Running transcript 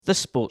The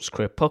Sports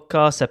Career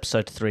Podcast,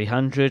 episode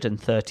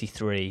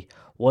 333.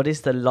 What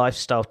is the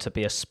lifestyle to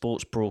be a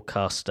sports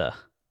broadcaster?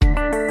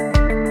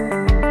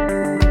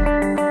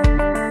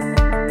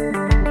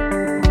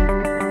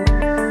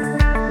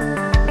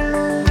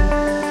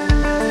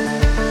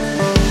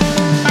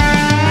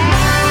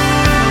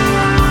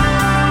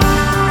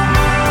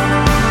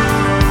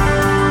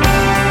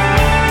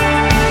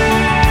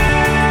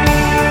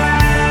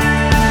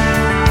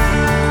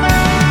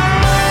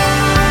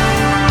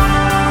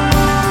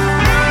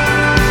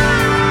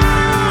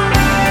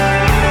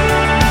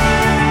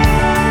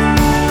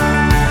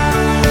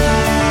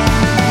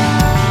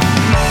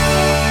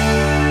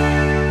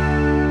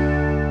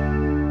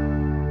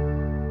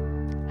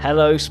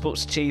 Hello,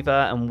 Sports Achiever,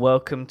 and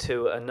welcome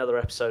to another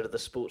episode of the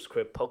Sports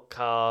Career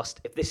Podcast.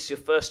 If this is your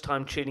first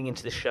time tuning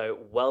into the show,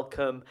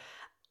 welcome.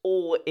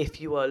 Or if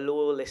you are a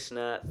loyal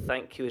listener,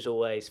 thank you as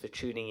always for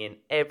tuning in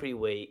every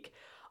week.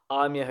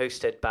 I'm your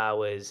host, Ed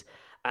Bowers,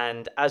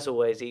 and as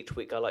always, each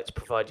week I like to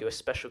provide you a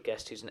special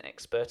guest who's an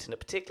expert in a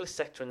particular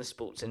sector in the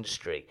sports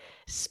industry,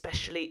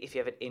 especially if you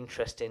have an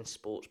interest in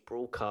sports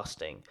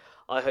broadcasting.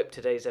 I hope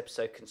today's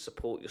episode can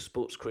support your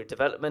sports career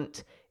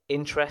development,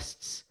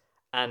 interests,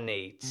 and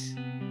needs.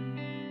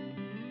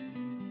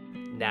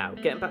 Now,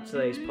 getting back to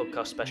today's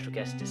podcast special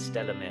guest is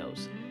Stella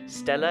Mills.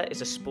 Stella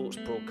is a sports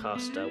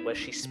broadcaster where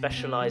she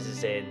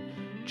specialises in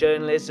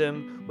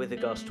journalism with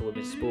regards to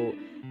women's sport,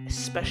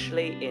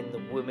 especially in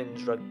the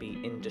women's rugby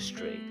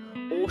industry.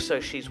 Also,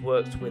 she's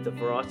worked with a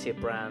variety of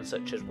brands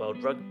such as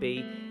World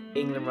Rugby,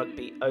 England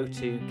Rugby,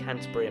 O2,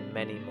 Canterbury and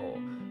many more.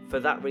 For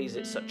that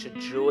reason, it's such a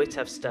joy to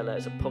have Stella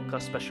as a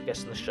podcast special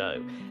guest on the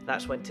show.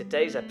 That's when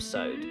today's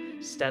episode,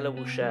 Stella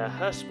will share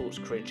her sports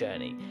career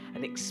journey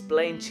and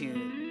explain to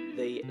you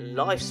the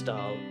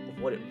lifestyle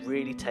of what it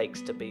really takes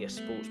to be a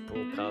sports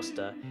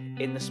broadcaster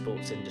in the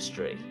sports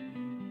industry.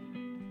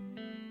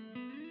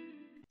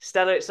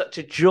 Stella, it's such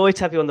a joy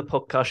to have you on the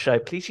podcast show.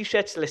 Please you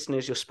share to the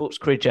listeners your sports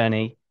career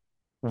journey.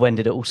 When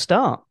did it all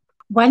start?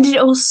 When did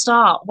it all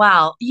start?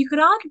 Well, you could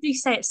arguably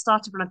say it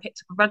started when I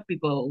picked up a rugby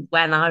ball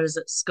when I was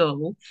at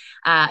school.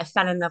 I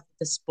fell in love with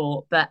the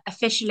sport, but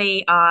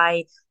officially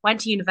I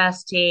went to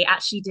university,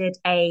 actually did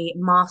a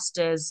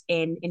master's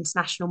in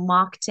international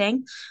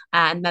marketing.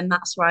 And then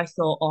that's where I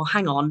thought, oh,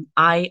 hang on,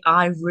 I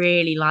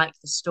really like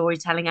the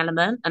storytelling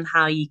element and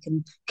how you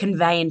can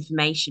convey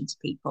information to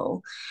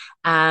people.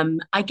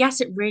 I guess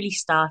it really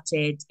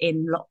started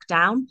in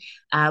lockdown.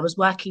 I was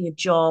working a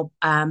job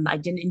I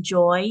didn't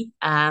enjoy.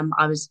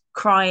 I was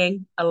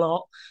crying a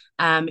lot.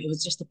 It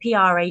was just a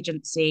PR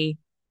agency.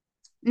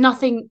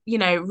 Nothing,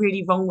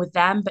 really wrong with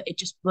them, but it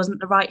just wasn't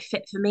the right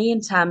fit for me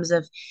in terms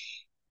of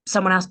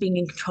someone else being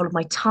in control of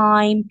my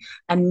time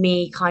and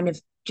me kind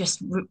of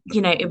just,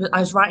 I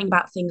was writing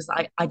about things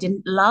that I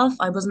didn't love.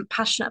 I wasn't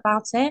passionate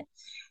about it.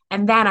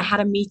 And then I had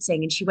a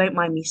meeting, and she won't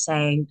mind me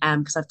saying,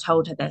 because I've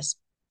told her this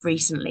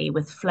recently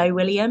with Flo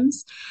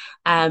Williams.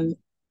 Um,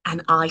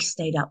 and I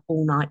stayed up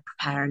all night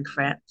preparing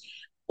for it.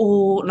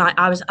 All night,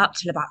 I was up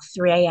till about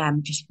 3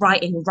 a.m. just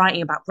writing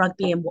about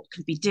rugby and what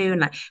could we do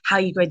and like how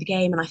you grow the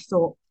game. And I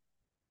thought,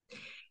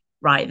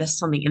 right, there's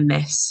something in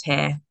this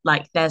here.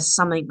 Like there's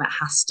something that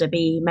has to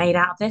be made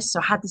out of this. So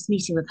I had this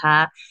meeting with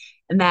her.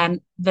 And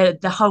then the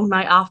whole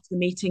night after the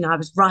meeting, I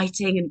was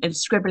writing and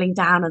scribbling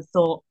down and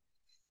thought,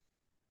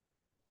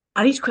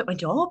 I need to quit my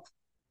job.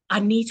 I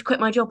need to quit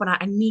my job and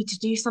I need to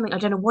do something. I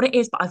don't know what it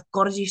is, but I've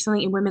got to do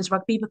something in women's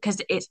rugby because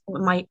it's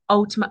my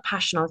ultimate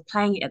passion. I was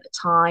playing it at the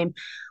time.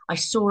 I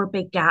saw a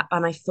big gap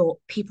and I thought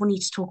people need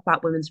to talk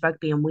about women's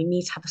rugby and we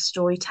need to have a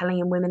storytelling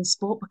in women's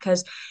sport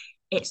because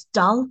it's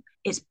dull,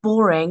 it's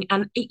boring,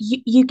 and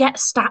you get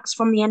stats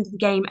from the end of the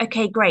game.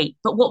 Okay, great.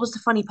 But what was the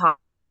funny part?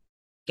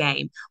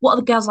 Game? What are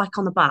the girls like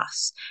on the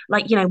bus?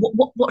 Like,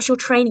 what's your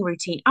training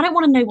routine? I don't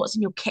want to know what's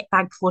in your kit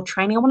bag before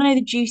training. I want to know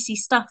the juicy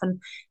stuff. And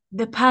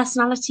the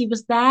personality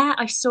was there.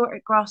 I saw it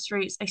at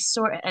grassroots, I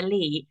saw it at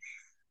elite,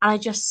 and I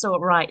just saw it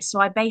right. So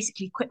I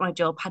basically quit my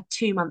job, had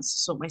 2 months to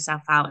sort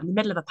myself out in the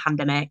middle of a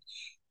pandemic.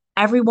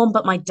 Everyone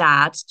but my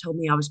dad told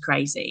me I was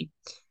crazy.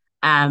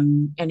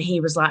 And he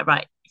was like,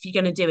 right, if you're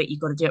going to do it,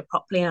 you've got to do it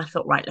properly. And I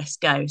thought, right, let's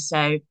go.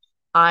 So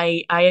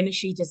I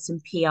initially did some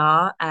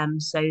PR.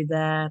 So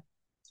the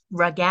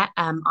Ruggett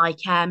eye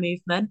care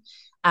movement.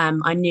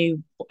 I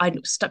knew I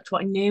stuck to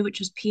what I knew, which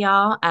was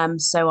PR.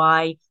 So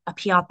I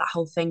PR'd that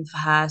whole thing for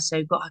her.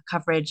 So got her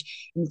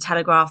coverage in the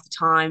Telegraph, the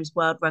Times,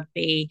 World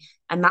Rugby,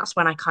 and that's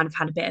when I kind of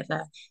had a bit of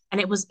a.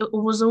 And it was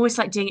almost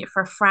like doing it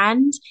for a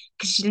friend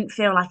because she didn't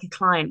feel like a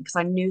client because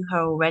I knew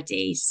her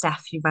already,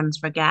 Steph, who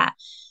runs Ruggett.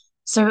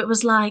 So it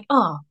was like,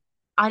 oh,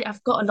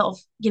 I've got a lot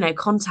of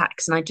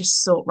contacts, and I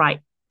just thought, right,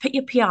 put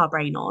your PR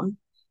brain on,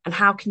 and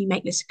how can you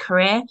make this a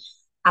career?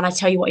 And I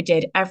tell you what I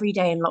did every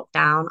day in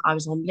lockdown. I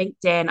was on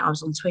LinkedIn, I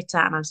was on Twitter,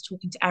 and I was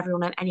talking to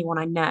everyone and anyone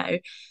I know.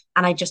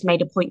 And I just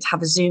made a point to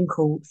have a Zoom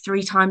call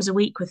 3 times a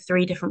week with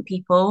 3 different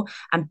people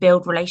and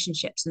build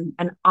relationships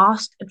and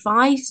ask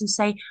advice and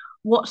say,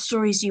 what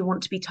stories do you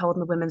want to be told in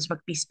the women's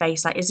rugby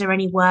space? Like, is there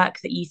any work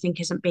that you think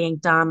isn't being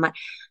done? Like,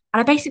 and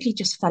I basically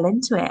just fell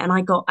into it. And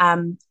I got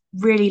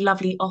really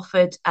lovely,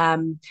 offered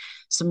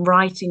some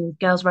writing with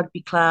Girls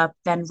Rugby Club,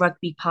 then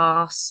Rugby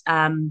Pass,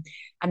 and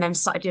then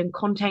started doing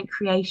content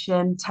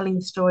creation,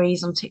 telling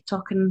stories on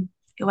TikTok, and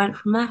it went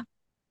from there.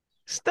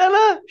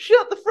 Stella,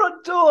 shut the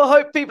front door. I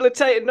hope people are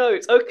taking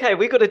notes. Okay,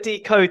 we got to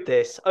decode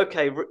this.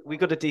 Okay, we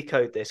got to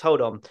decode this.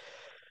 Hold on.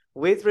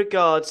 With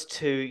regards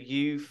to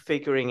you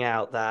figuring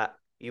out that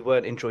you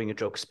weren't enjoying your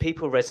job, because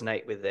people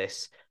resonate with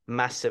this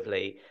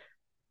massively.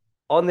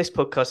 On this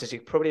podcast, as you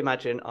can probably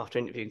imagine, after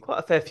interviewing quite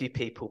a fair few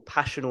people,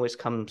 passion always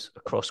comes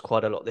across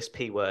quite a lot, this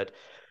P word.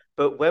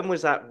 But when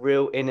was that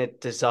real inner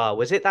desire?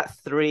 Was it that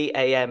 3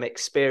 a.m.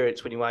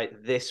 experience when you were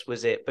like, this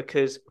was it?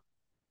 Because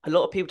a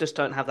lot of people just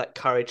don't have that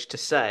courage to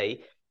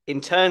say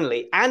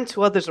internally and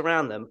to others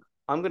around them,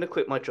 I'm going to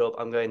quit my job.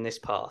 I'm going this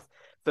path.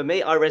 For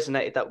me, I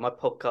resonated that with my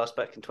podcast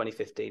back in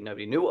 2015.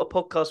 Nobody knew what a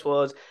podcast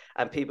was,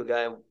 and people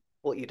going,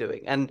 what are you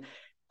doing? And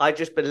I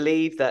just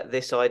believe that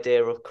this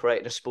idea of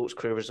creating a sports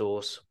career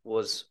resource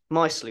was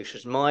my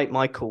solution,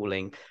 my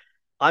calling.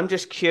 I'm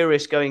just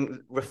curious,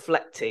 going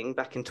reflecting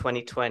back in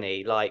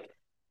 2020, like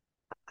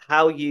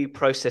how you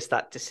process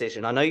that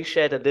decision. I know you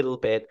shared a little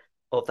bit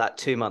of that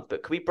 2 month,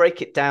 but can we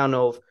break it down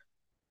of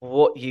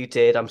what you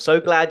did? I'm so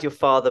glad your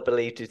father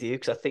believed with you,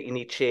 because I think you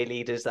need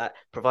cheerleaders that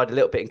provide a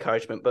little bit of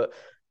encouragement. But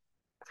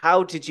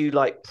how did you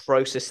like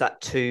process that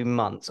 2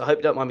 months? I hope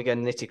you don't mind me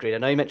going nitty gritty. I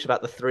know you mentioned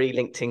about the 3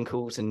 LinkedIn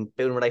calls and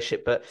building a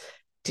relationship, but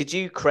did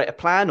you create a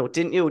plan, or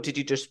didn't you? Or did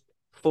you just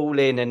fall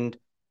in and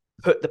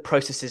put the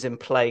processes in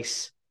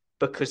place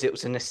because it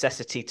was a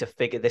necessity to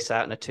figure this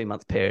out in a 2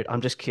 month period? I'm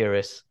just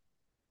curious.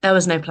 There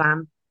was no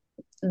plan.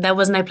 There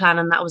was no plan,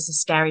 and that was the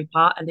scary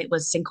part. And it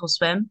was sink or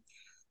swim.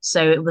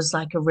 So it was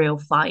like a real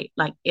fight.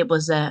 Like it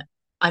was a,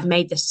 I've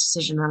made this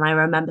decision. And I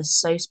remember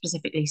so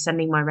specifically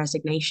sending my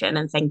resignation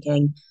and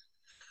thinking,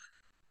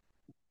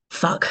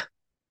 fuck,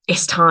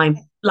 it's time.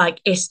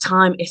 Like it's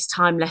time.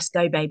 Let's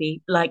go,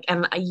 baby. Like,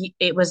 and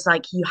it was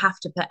like you have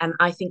to put, and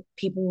I think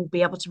people will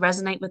be able to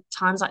resonate with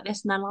times like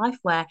this in their life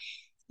where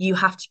you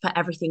have to put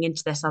everything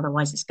into this,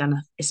 otherwise it's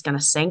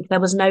gonna sink. There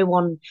was no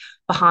one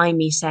behind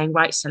me saying,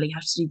 right, Stella, you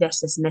have to do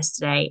this and this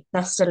today.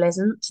 There still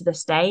isn't to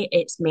this day.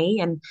 It's me,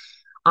 and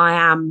I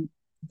am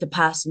the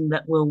person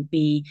that will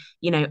be,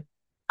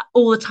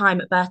 all the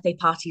time at birthday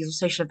parties or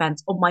social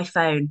events on my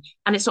phone.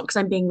 And it's not because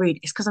I'm being rude,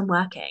 it's because I'm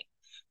working.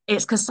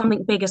 It's because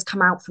something big has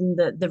come out from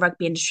the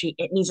rugby industry.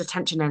 It needs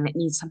attention and it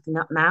needs something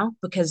up now,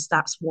 because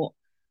that's what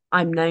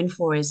I'm known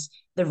for, is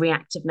the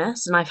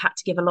reactiveness. And I've had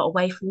to give a lot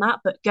away from that.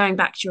 But going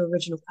back to your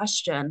original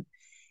question,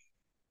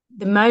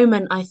 the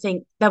moment, I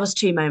think there was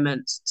two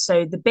moments.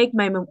 So the big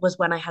moment was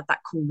when I had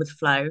that call with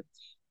Flo.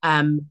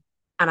 Um,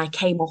 and I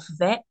came off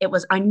of it. It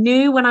was, I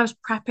knew when I was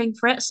prepping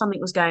for it, something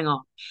was going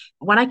on.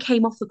 When I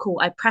came off the call,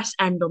 I pressed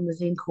end on the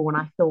Zoom call and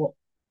I thought,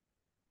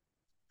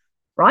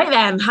 right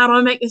then, how do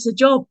I make this a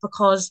job?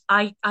 Because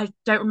I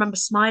don't remember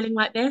smiling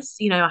like this.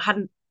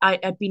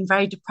 I'd been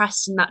very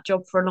depressed in that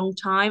job for a long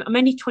time. I'm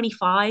only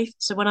 25.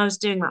 So when I was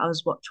doing that, I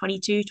was what,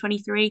 22,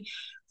 23,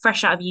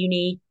 fresh out of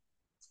uni,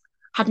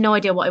 had no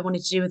idea what I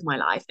wanted to do with my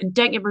life. And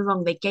don't get me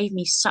wrong, they gave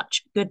me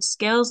such good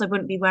skills. I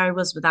wouldn't be where I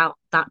was without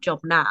that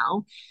job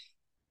now.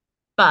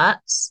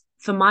 But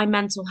for my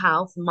mental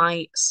health,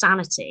 my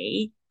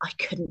sanity, I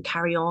couldn't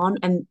carry on.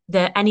 And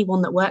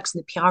anyone that works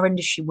in the PR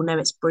industry will know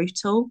it's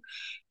brutal.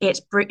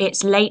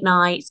 It's late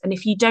nights, and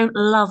if you don't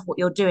love what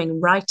you're doing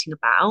and writing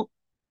about,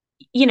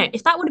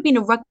 if that would have been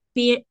a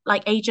rugby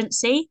like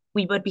agency,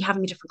 we would be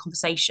having a different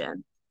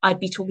conversation. I'd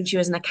be talking to you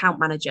as an account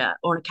manager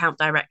or an account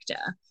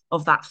director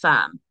of that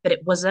firm, but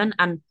it wasn't.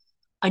 And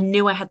I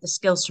knew I had the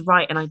skills to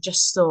write, and I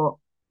just thought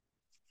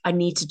I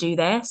need to do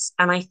this.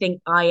 And I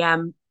think I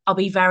am. I'll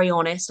be very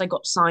honest. I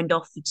got signed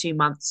off for 2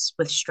 months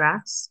with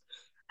stress,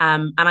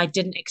 and I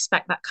didn't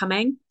expect that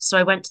coming. So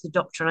I went to the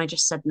doctor and I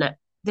just said, "Look,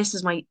 this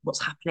is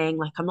what's happening.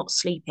 Like I'm not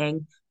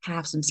sleeping. Can I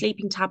have some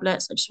sleeping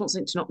tablets? I just want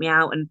something to knock me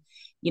out and,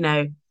 you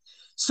know,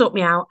 sort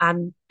me out."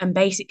 And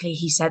basically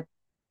he said,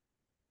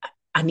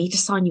 "I need to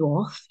sign you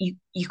off.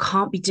 You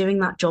can't be doing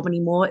that job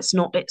anymore.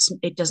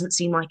 It doesn't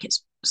seem like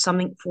it's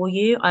something for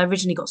you." I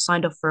originally got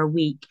signed off for a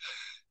week,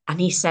 and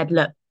he said,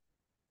 "Look,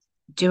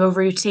 do a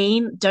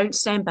routine. Don't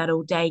stay in bed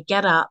all day.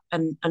 Get up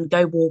and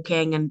go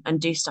walking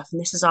and do stuff."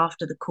 And this is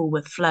after the call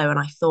with Flo. And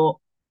I thought,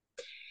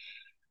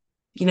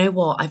 you know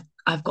what?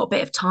 I've got a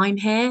bit of time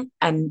here,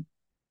 and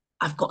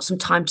I've got some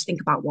time to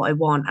think about what I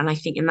want. And I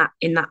think in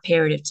that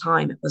period of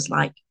time, it was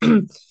like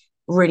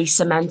really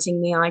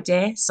cementing the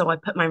idea. So I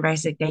put my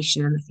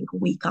resignation in, I think a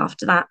week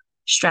after that,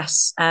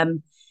 stress.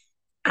 And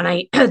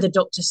the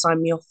doctor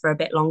signed me off for a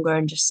bit longer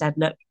and just said,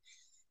 "Look,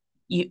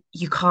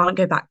 you can't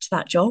go back to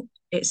that job.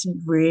 It's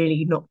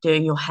really not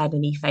doing your head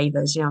any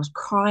favors." I was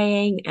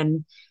crying,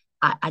 and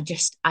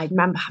I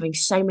remember having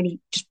so many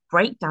just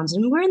breakdowns.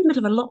 And we were in the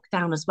middle of a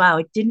lockdown as well.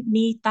 I didn't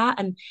need that.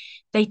 And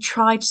they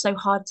tried so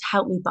hard to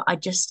help me, but I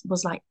just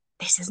was like,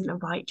 this isn't a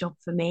right job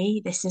for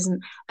me. This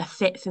isn't a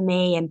fit for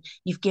me. And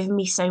you've given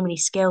me so many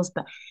skills.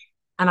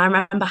 And I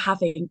remember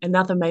having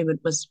another moment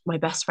was my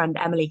best friend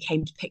Emily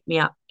came to pick me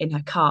up in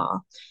her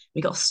car.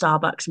 We got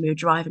Starbucks and we were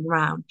driving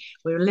around.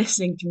 We were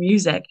listening to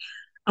music,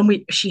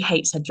 and she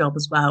hates her job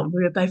as well.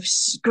 We were both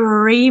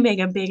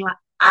screaming and being like,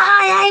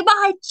 I hate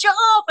my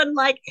job. And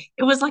like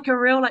it was like a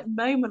real like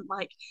moment,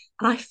 like,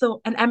 and I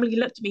thought, and Emily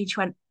looked at me and she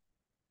went,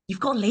 you've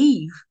got to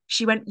leave.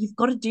 She went, you've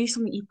got to do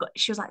something.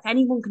 She was like, if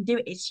anyone can do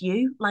it, it's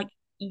you. Like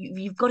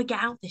you've got to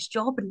get out of this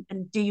job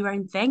and do your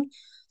own thing.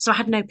 So I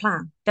had no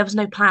plan. There was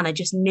no plan. I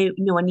just knew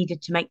I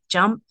needed to make the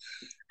jump.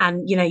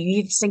 And you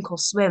either sink or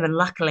swim. And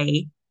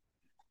luckily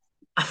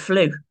I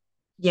flew,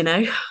 you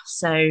know.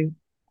 So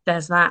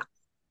there's that.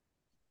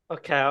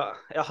 Okay,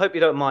 I hope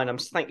you don't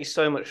mind. Thank you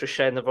so much for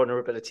sharing the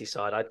vulnerability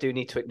side. I do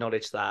need to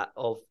acknowledge that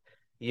of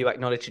you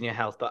acknowledging your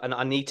health, but and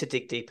I need to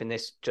dig deep in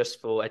this just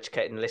for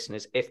educating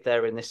listeners if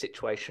they're in this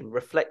situation.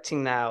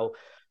 Reflecting now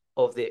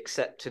of the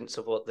acceptance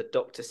of what the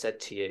doctor said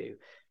to you,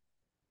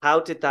 how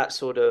did that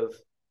sort of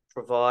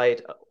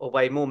provide a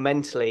way more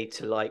mentally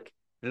to like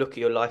look at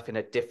your life in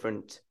a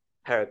different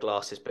pair of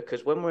glasses?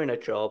 Because when we're in a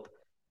job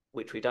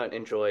which we don't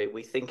enjoy,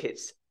 we think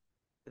it's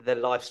the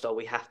lifestyle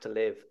we have to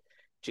live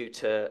due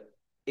to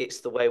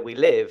it's the way we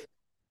live,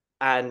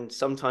 and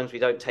sometimes we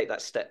don't take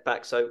that step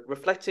back. So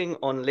reflecting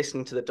on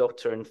listening to the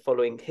doctor and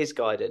following his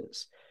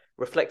guidance,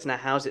 reflecting on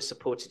how's it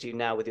supported you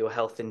now with your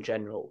health in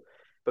general,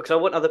 because I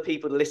want other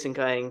people to listen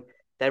going,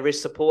 there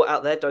is support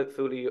out there. Don't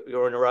feel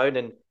you're on your own,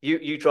 and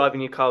you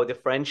driving your car with your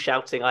friend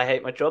shouting I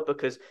hate my job,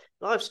 because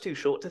life's too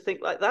short to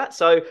think like that.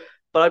 So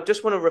but I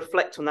just want to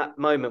reflect on that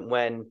moment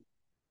when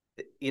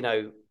you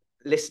know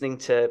listening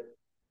to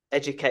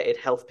educated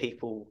health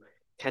people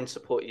can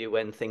support you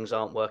when things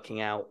aren't working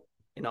out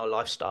in our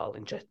lifestyle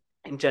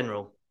in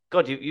general.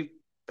 God, you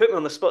put me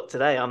on the spot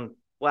today.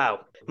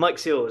 Wow.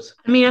 Mike's yours.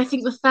 I mean, I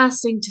think the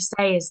first thing to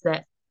say is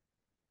that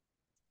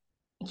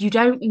you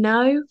don't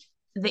know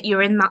that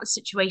you're in that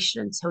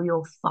situation until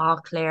you're far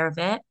clear of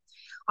it.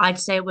 I'd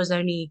say it was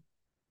only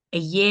a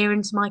year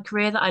into my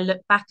career that I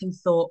looked back and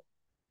thought,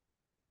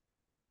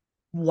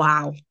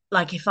 wow,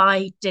 like if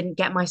I didn't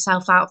get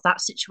myself out of that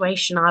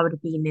situation, I would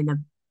have been in a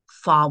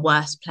far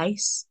worse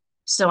place.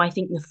 So I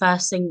think the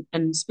first thing,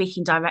 and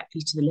speaking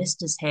directly to the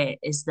listeners here,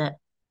 is that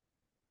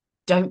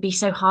don't be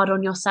so hard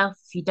on yourself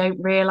if you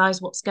don't realize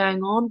what's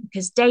going on,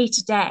 because day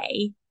to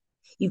day,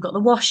 you've got the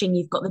washing,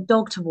 you've got the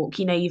dog to walk,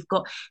 you've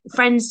got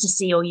friends to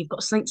see, or you've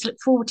got something to look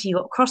forward to, you've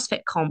got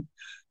CrossFit comp.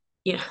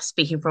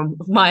 Speaking from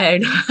my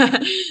own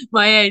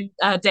my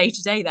own day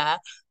to day there,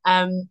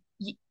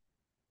 y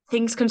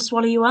things can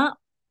swallow you up,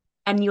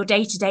 and your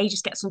day to day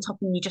just gets on top,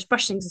 and you just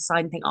brush things aside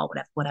and think, oh,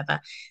 whatever, whatever.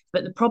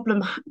 But the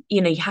problem,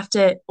 you have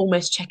to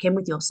almost check in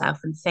with yourself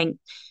and think,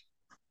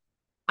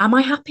 am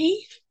I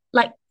happy?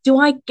 Like, do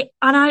I get,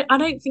 and I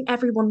don't think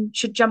everyone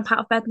should jump out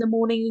of bed in the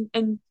morning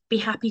and be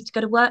happy to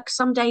go to work.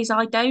 Some days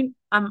I don't.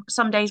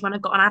 Some days when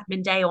I've got an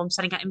admin day or I'm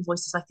sending out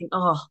invoices, I think,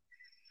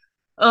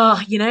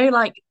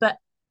 like, but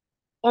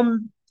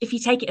if you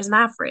take it as an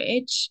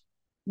average,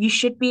 you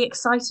should be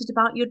excited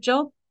about your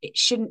job. It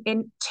shouldn't.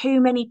 In too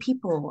many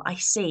people I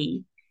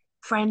see,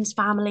 friends,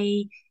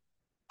 family,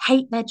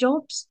 hate their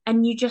jobs,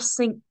 and you just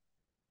think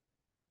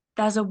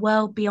there's a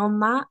world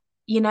beyond that.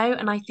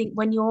 And I think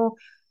when your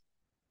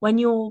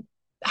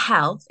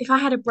health, if I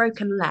had a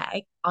broken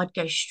leg, I'd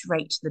go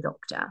straight to the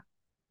doctor.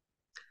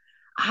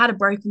 I had a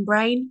broken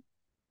brain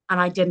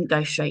and I didn't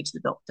go straight to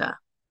the doctor.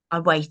 I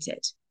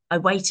waited. I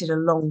waited a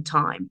long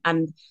time.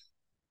 And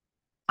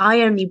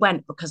I only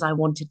went because I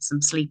wanted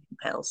some sleeping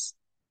pills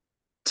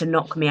to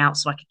knock me out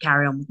so I could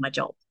carry on with my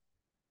job.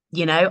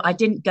 I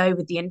didn't go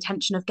with the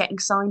intention of getting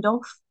signed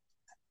off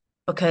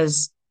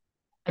because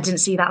I didn't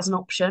see that as an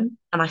option.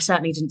 And I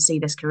certainly didn't see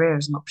this career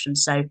as an option.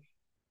 So,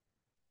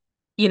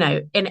 in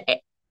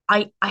it,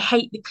 I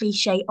hate the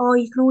cliche, oh,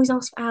 you can always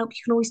ask for help,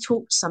 you can always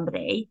talk to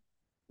somebody,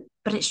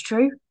 but it's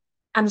true.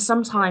 And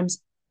sometimes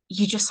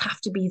you just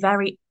have to be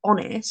very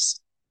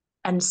honest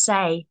and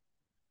say,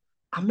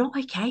 I'm not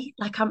okay.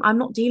 Like I'm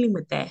not dealing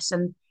with this.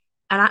 And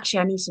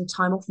actually I need some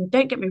time off. And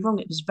don't get me wrong,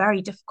 it was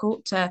very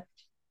difficult to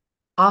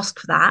ask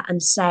for that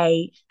and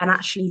say, and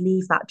actually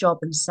leave that job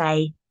and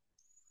say,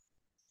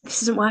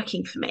 this isn't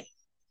working for me.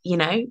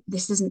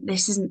 This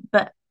isn't,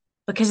 but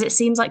because it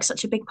seems like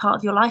such a big part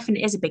of your life, and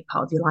it is a big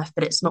part of your life,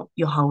 but it's not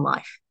your whole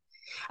life.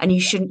 And you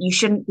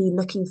shouldn't be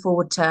looking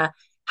forward to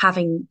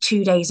having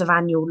 2 days of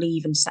annual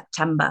leave in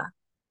September,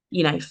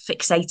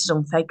 fixated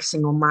on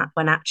focusing on that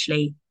when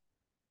actually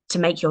to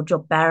make your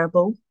job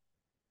bearable,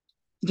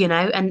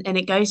 and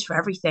it goes for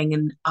everything.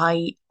 And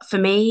for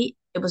me,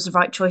 it was the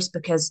right choice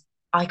because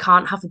I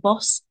can't have a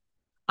boss.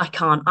 I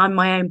can't. I'm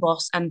my own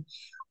boss. And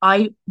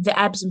the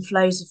ebbs and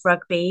flows of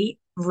rugby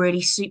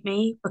really suit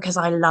me because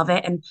I love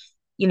it. And,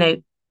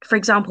 for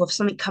example, if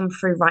something come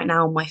through right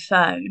now on my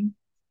phone,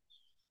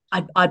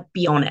 I'd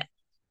be on it,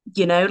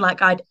 like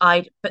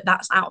but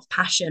that's out of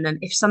passion. And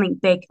if something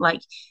big,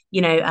 like,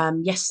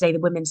 yesterday, the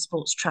Women's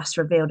Sports Trust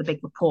revealed a big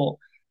report,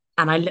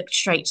 and I looked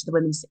straight to the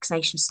Women's Six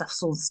Nations stuff,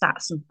 saw the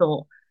stats, and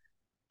thought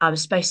I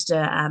was supposed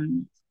to,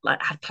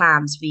 like, had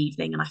plans for the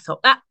evening, and I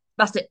thought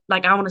that's it.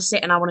 Like, I want to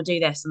sit and I want to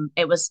do this, and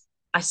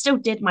I still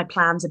did my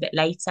plans a bit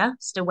later,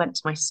 still went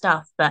to my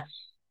stuff, but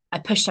I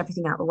pushed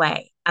everything out of the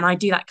way, and I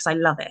do that because I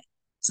love it.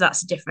 So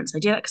that's the difference. I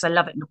do that because I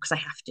love it, not because I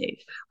have to.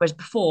 Whereas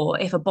before,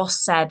 if a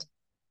boss said,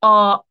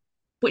 oh,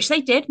 which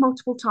they did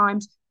multiple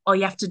times, oh,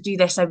 you have to do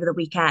this over the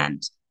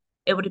weekend,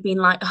 it would have been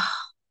like, oh,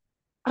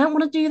 I don't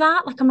want to do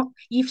that. Like, I'm not,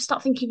 you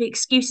start thinking of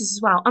excuses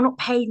as well. I'm not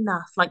paid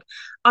enough. Like,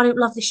 I don't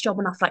love this job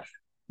enough. Like,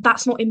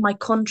 that's not in my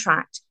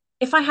contract.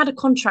 If I had a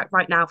contract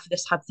right now for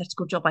this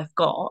hypothetical job I've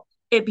got,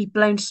 it'd be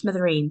blown to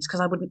smithereens because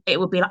I wouldn't, it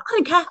would be like, I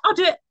don't care. I'll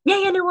do it.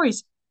 Yeah, yeah, no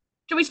worries. Do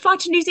you want me to fly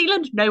to New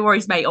Zealand? No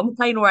worries, mate. On the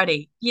plane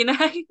already. You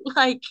know,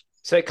 like,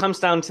 So it comes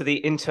down to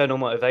the internal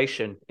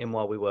motivation in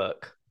why we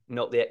work,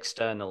 not the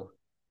external.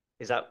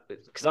 Is that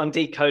because I'm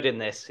decoding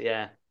this?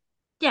 Yeah.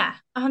 yeah,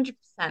 100%.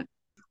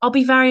 I'll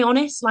be very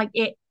honest. Like,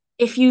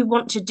 if you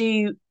want to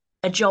do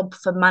a job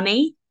for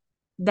money,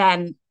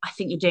 then I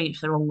think you're doing it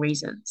for the wrong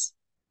reasons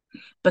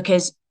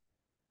because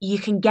you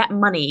can get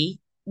money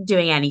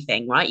doing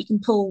anything, right? You can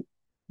pull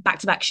back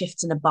to back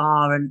shifts in a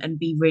bar and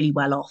be really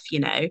well off,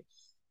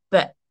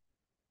 but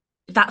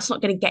that's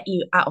not going to get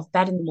you out of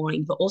bed in the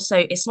morning. But also,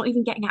 it's not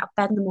even getting out of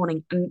bed in the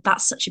morning. And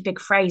that's such a big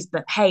phrase.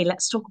 But hey,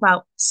 let's talk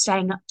about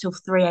staying up till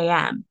 3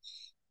 a.m.,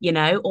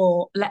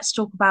 or let's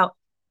talk about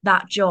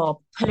that job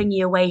pulling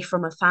you away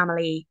from a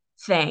family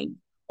thing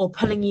or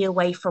pulling you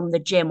away from the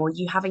gym or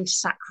you having to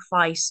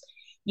sacrifice,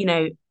 you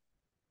know,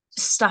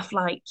 stuff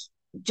like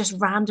just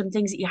random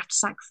things that you have to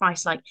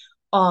sacrifice, like,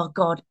 oh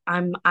God,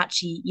 I'm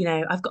actually,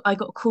 I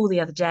got a call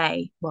the other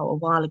day, well, a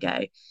while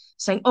ago,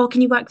 saying, oh,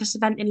 can you work this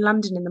event in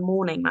London in the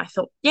morning? And I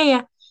thought, yeah,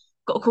 yeah.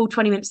 Got a call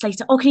 20 minutes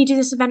later, oh, can you do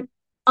this event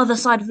other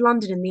side of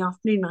London in the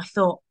afternoon? And I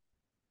thought,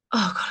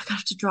 oh God, I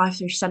have to drive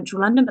through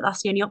central London, but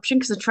that's the only option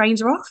because the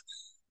trains are off.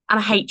 And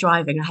I hate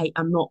driving.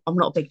 I'm not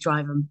a big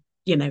driver. I'm,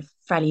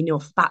 fairly new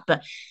off the bat,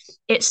 but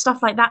it's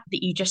stuff like that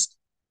that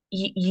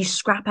you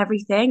scrap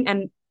everything.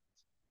 And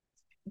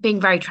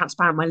being very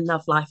transparent, my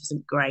love life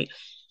isn't great.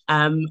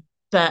 Um,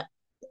 but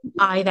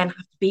I then have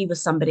to be with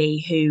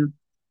somebody who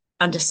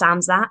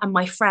understands that, and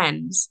my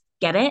friends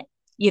get it.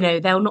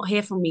 They'll not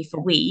hear from me for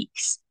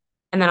weeks,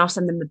 and then I'll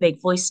send them a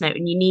big voice note.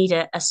 And you need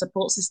a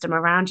support system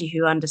around you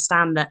who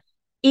understand that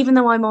even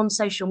though I'm on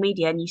social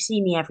media and you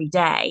see me every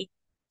day,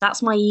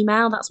 that's my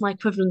email. That's my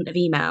equivalent of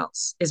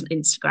emails is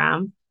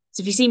Instagram. So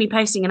if you see me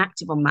posting and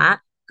active on that,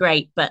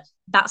 great. But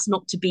that's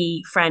not to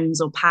be friends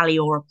or pally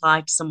or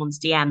reply to someone's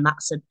DM.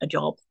 That's a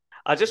job.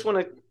 I just want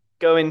to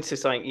go into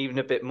something even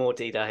a bit more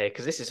detail here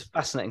because this is a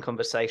fascinating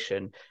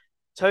conversation.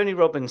 Tony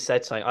Robbins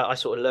said something I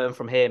sort of learned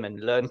from him and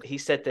learned. He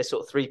said there's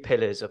sort of three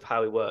pillars of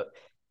how we work.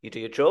 You do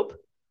your job,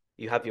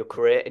 you have your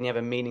career, and you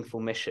have a meaningful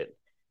mission.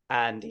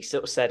 And he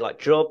sort of said, like,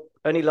 job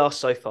only lasts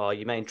so far.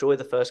 You may enjoy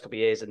the first couple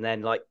of years, and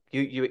then like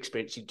you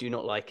experience, you do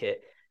not like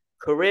it.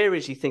 Career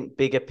is you think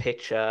bigger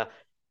picture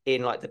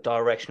in like the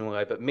direction we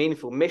go, but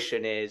meaningful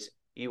mission is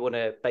you want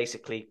to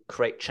basically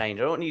create change.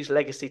 I don't want to use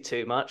legacy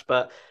too much,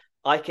 but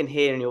I can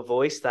hear in your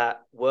voice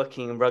that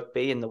working in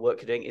rugby and the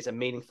work you're doing is a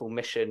meaningful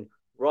mission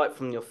right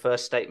from your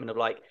first statement of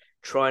like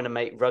trying to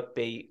make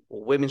rugby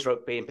or women's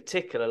rugby in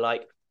particular,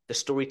 like the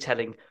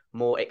storytelling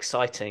more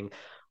exciting.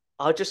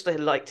 I'd just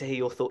like to hear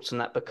your thoughts on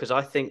that because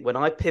I think when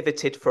I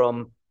pivoted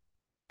from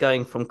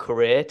going from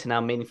career to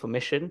now meaningful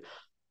mission,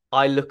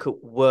 I look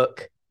at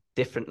work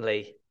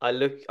differently. I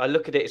look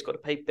at it, it's got to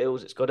pay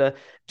bills, it's got to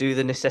do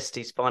the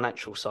necessities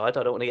financial side.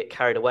 I don't want to get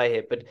carried away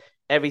here, but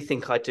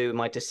everything I do,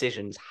 my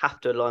decisions have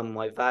to align with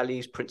my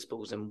values,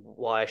 principles, and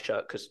why I show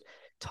up because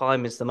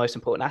time is the most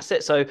important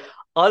asset. So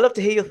I love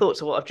to hear your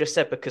thoughts on what I've just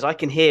said because I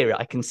can hear it,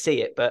 I can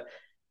see it, but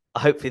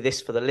hopefully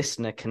this for the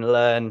listener can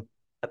learn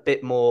a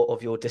bit more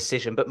of your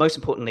decision, but most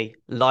importantly,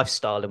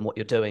 lifestyle and what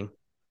you're doing.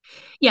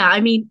 Yeah, I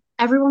mean,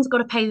 everyone's got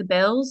to pay the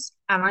bills.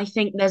 And I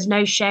think there's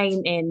no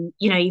shame in,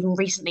 even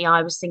recently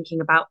I was thinking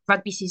about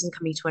rugby season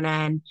coming to an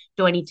end.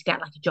 Do I need to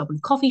get like a job in a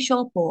coffee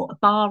shop or a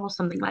bar or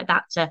something like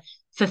that to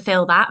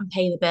fulfill that and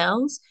pay the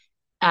bills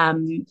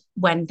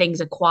when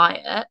things are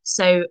quiet?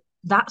 So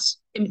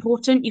that's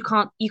important. You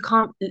can't,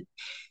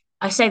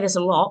 I say this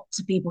a lot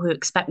to people who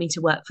expect me to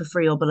work for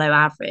free or below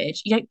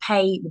average. You don't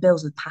pay the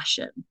bills with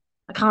passion.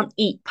 I can't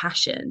eat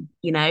passion.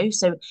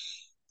 So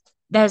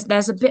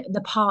there's a bit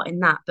the part in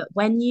that, but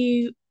when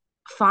you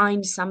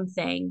find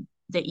something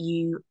that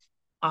you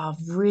are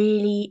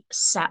really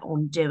set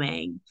on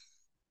doing,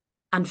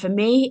 and for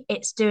me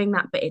it's doing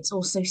that, but it's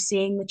also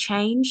seeing the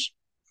change.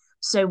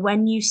 So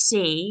when you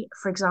see,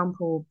 for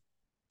example,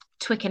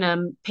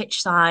 Twickenham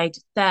pitch side,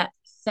 that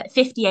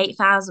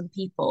 58,000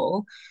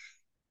 people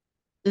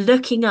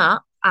looking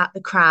up at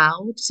the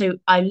crowd. So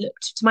I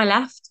looked to my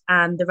left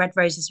and the Red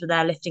Roses were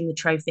there lifting the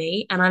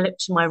trophy, and I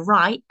looked to my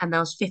right and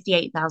there was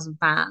 58,000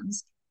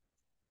 fans.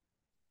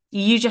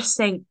 You just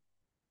think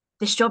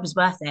this job is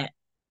worth it.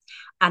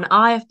 And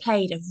I have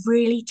played a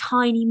really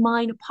tiny,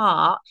 minor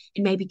part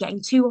in maybe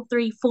getting two or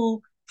three, four,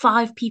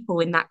 five people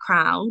in that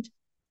crowd.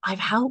 I've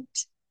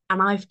helped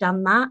and I've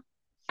done that.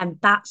 And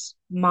that's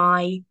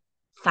my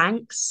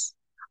thanks.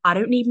 I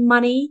don't need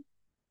money,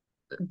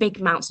 big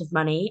amounts of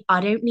money.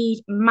 I don't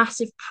need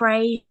massive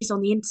praise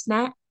on the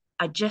internet.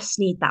 I just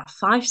need that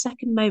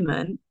 5-second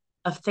moment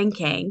of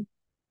thinking,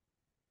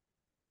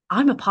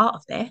 I'm a part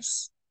of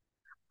this.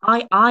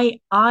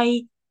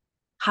 I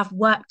have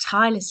worked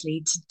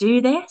tirelessly to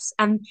do this,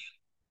 and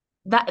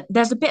that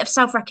there's a bit of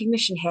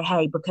self-recognition here,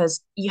 hey,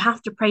 because you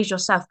have to praise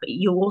yourself, but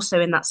you also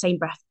in that same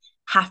breath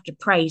have to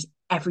praise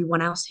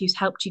everyone else who's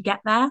helped you get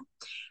there.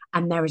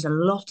 And there is a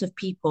lot of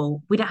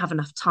people, we don't have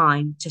enough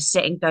time to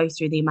sit and go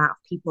through the amount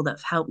of people that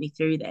have helped me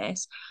through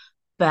this.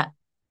 But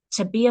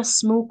to be a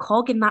small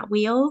cog in that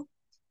wheel,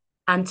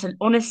 and to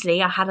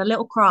honestly, I had a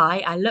little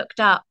cry. I looked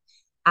up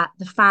at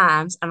the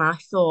fans and I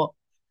thought,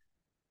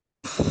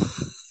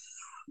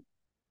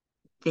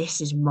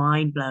 this is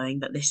mind blowing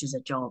that this is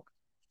a job.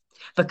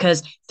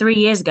 Because 3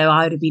 years ago,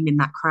 I would have been in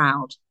that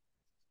crowd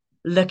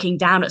looking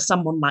down at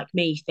someone like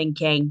me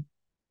thinking,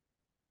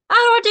 how do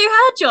I do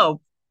her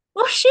job?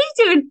 What's she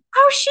doing?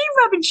 How's she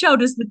rubbing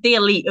shoulders with the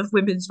elite of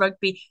women's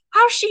rugby?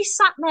 How's she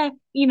sat there?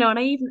 And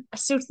I even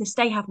still to this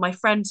day have my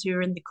friends who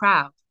are in the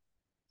crowd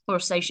or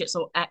associates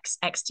or ex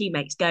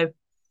teammates go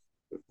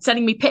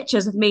sending me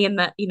pictures of me in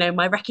the,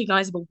 my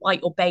recognizable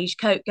white or beige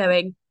coat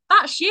going,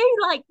 that's you.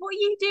 Like, what are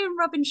you doing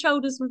rubbing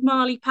shoulders with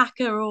Marley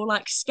Packer or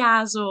like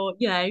Skaz or,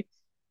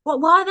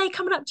 why are they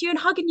coming up to you and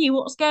hugging you?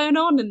 What's going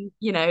on? And,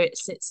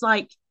 it's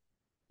like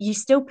you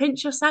still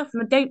pinch yourself.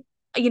 And I don't,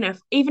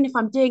 even if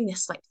I'm doing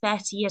this like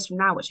 30 years from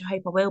now, which I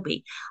hope I will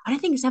be, I don't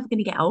think it's ever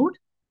going to get old.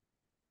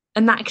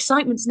 And that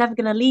excitement's never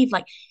going to leave.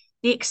 Like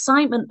the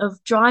excitement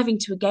of driving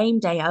to a game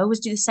day, I always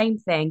do the same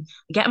thing.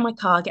 I get in my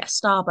car, get a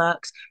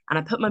Starbucks, and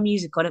I put my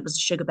music on. It was the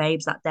Sugar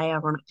Babes that day,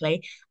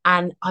 ironically.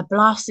 And I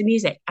blast the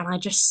music and I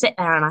just sit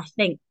there and I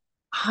think,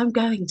 I'm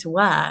going to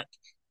work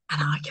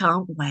and I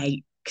can't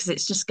wait because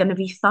it's just going to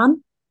be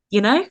fun,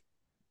 you know?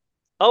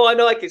 Oh, I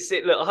know I can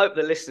see. Look, I hope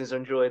the listeners are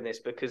enjoying this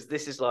because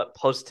this is like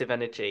positive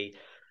energy.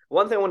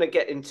 One thing I want to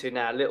get into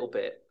now a little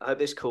bit. I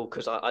hope it's cool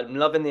because I'm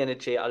loving the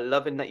energy. I'm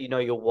loving that you know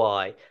your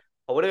why.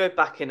 I want to go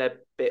back in a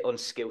bit on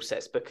skill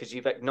sets because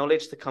you've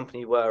acknowledged the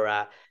company you were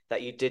at,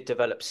 that you did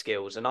develop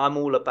skills. And I'm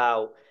all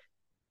about,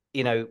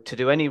 to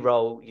do any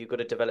role, you've got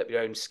to develop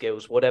your own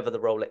skills, whatever the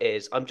role it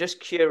is. I'm just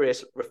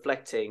curious,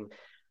 reflecting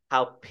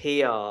how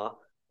PR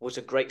was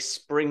a great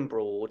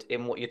springboard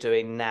in what you're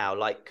doing now.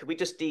 Like, could we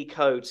just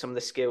decode some of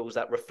the skills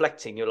that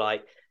reflecting, you're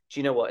like, do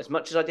you know what? As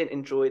much as I didn't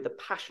enjoy the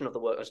passion of the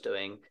work I was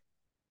doing,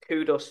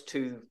 kudos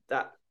to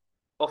that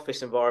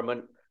office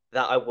environment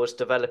that I was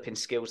developing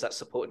skills that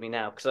supported me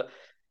now. Because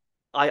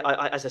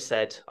as I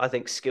said, I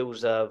think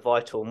skills are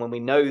vital. And when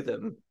we know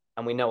them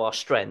and we know our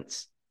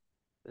strengths,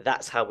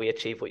 that's how we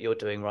achieve what you're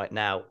doing right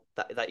now.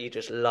 That you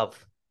just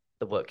love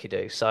the work you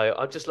do. So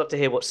I'd just love to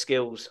hear what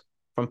skills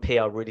from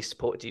PR really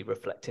supported you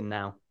reflecting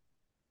now.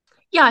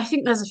 Yeah, I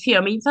think there's a few.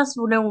 I mean, first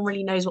of all, no one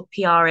really knows what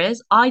PR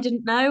is. I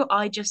didn't know.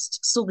 I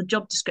just saw the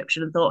job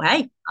description and thought,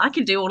 hey, I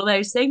can do all of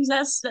those things.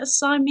 Let's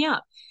sign me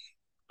up.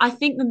 I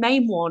think the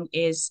main one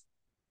is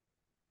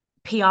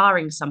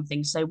PRing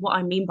something. So what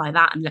I mean by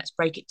that, and let's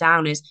break it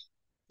down, is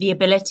the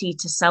ability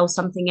to sell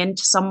something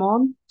into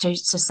someone, to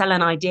sell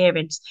an idea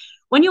into.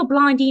 When you're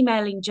blind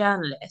emailing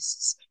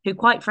journalists, who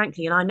quite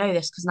frankly, and I know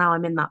this because now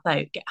I'm in that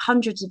boat, get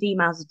hundreds of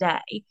emails a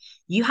day,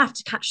 you have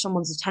to catch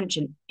someone's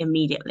attention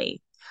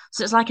immediately.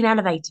 So it's like an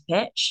elevator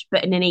pitch,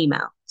 but in an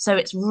email. So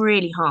it's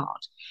really hard.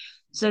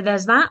 So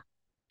there's that.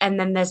 And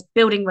then there's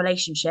building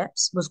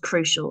relationships was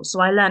crucial. So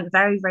I learned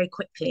very, very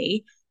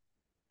quickly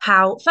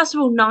how, first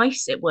of all,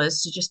 nice it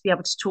was to just be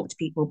able to talk to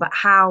people, but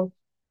how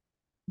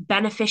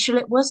beneficial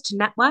it was to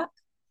network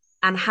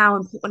and how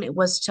important it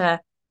was to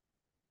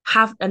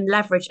have and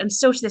leverage. And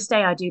still to this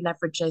day, I do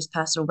leverage those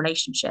personal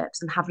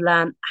relationships and have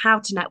learned how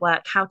to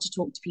network, how to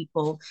talk to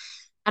people.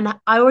 And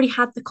I already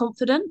had the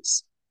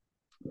confidence,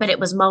 but it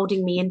was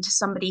molding me into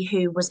somebody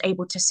who was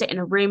able to sit in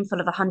a room full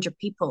of 100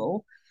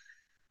 people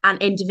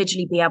and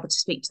individually be able to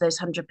speak to those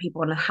 100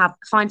 people and have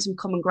find some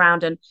common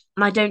ground. And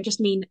I don't just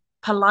mean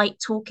polite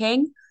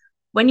talking.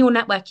 When you're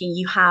networking,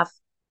 you have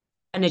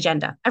an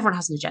agenda. Everyone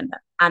has an agenda.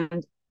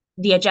 And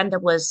the agenda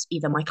was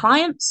either my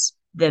clients,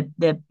 the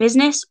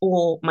business,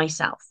 or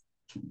myself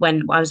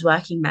when I was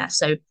working there.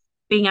 So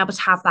being able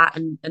to have that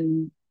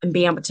and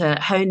being able to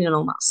hone in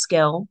on that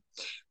skill.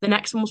 The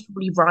next one was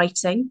probably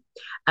writing.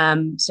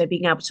 So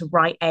being able to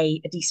write a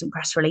decent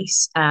press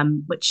release,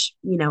 which,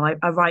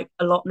 I write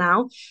a lot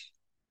now.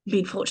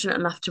 Been fortunate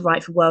enough to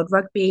write for World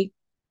Rugby,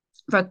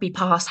 Rugby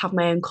Pass, have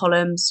my own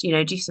columns,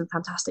 do some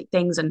fantastic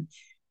things. And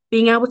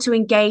being able to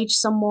engage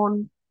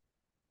someone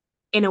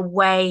in a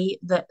way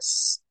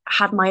that's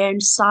had my own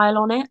style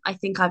on it. I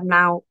think I've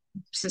now,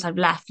 since I've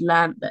left,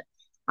 learned that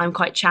I'm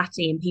quite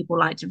chatty and people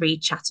like to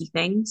read chatty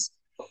things.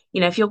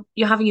 If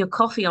you're having your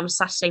coffee on a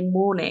Saturday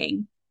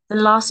morning, the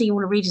last thing you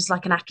want to read is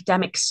like an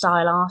academic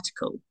style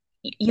article.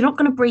 You're not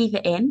going to breathe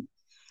it in.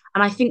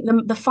 And I think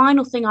the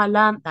final thing I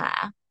learned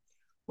there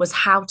was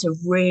how to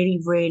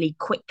really, really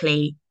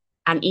quickly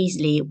and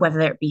easily, whether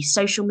it be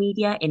social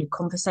media, in a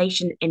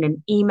conversation, in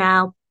an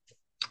email,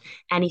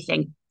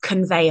 anything,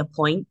 convey a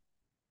point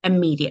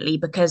immediately.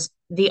 Because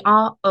the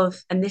art of,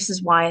 and this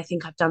is why I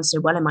think I've done so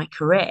well in my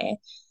career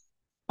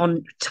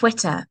on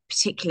Twitter,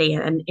 particularly,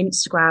 and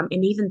Instagram,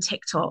 and even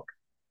TikTok,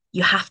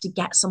 you have to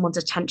get someone's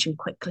attention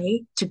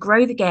quickly to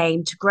grow the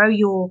game, to grow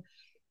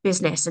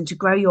business and to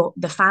grow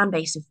the fan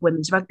base of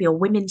women's rugby or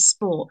women's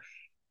sport,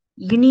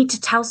 you need to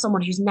tell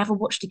someone who's never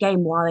watched a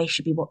game why they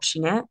should be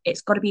watching it.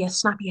 It's got to be a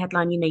snappy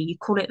headline. You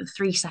call it the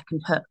 3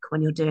 second hook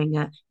when you're doing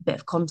a bit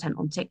of content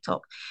on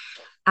TikTok,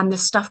 and the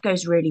stuff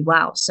goes really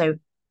well. So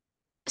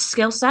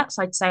skill sets,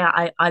 I'd say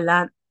I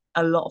learned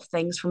a lot of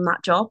things from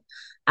that job.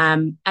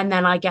 And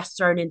then I guess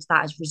thrown into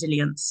that is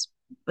resilience,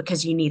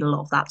 because you need a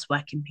lot of that to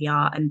work in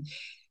PR. And,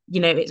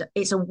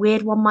 it's a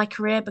weird one, my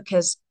career,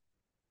 because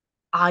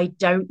I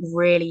don't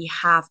really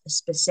have a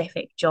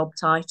specific job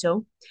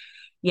title.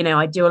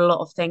 I do a lot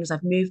of things.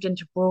 I've moved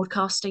into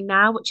broadcasting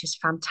now, which is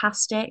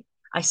fantastic.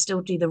 I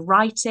still do the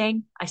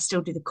writing, I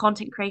still do the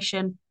content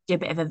creation, do a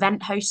bit of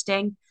event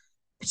hosting,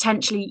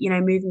 potentially,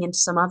 moving into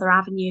some other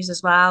avenues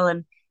as well.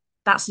 And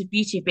that's the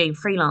beauty of being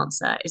a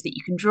freelancer, is that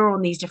you can draw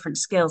on these different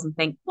skills and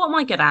think, what am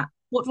I good at?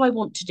 What do I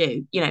want to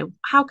do?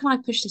 How can I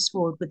push this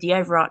forward with the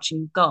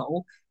overarching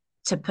goal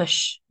to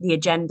push the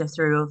agenda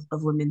through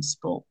of women's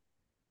sport?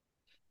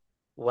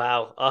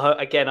 Wow.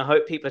 Again, I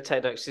hope people are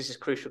taking notes. This is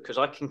crucial because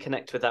I can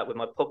connect with that with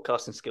my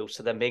podcasting skills.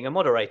 So then being a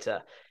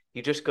moderator,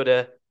 you just got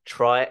to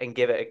try it and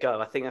give it a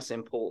go. I think that's an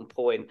important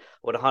point I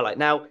want to highlight.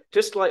 Now,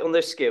 just like on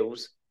those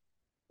skills,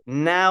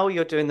 now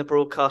you're doing the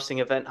broadcasting,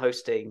 event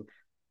hosting.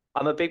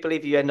 I'm a big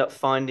believer you end up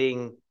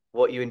finding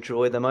what you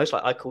enjoy the most.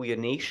 Like I call your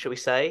niche, shall we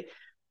say.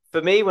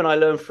 For me, when I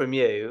learn from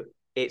you,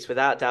 it's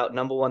without doubt,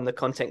 number one, the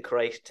content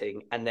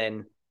creating, and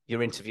then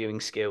your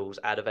interviewing skills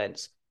at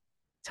events.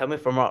 Tell me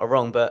if I'm right or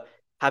wrong, but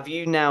have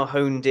you now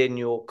honed in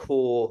your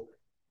core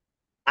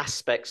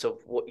aspects of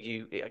what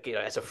you know,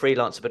 as a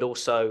freelancer, but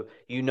also,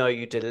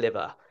 you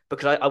deliver?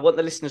 Because I want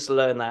the listeners to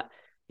learn that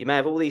you may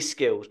have all these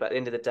skills, but at the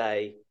end of the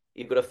day,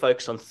 you've got to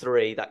focus on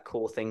three that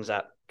core things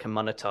that can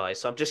monetize.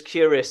 So I'm just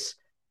curious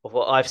of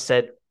what I've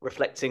said,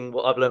 reflecting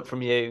what I've learned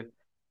from you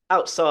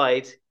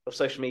outside of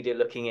social media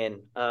looking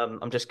in.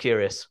 I'm just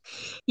curious.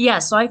 Yeah,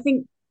 so I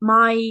think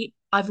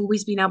I've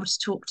always been able to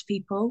talk to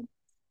people.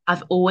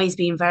 I've always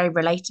been very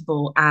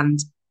relatable, and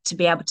to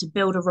be able to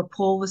build a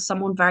rapport with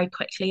someone very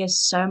quickly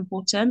is so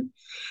important.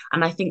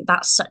 And I think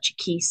that's such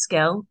a key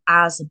skill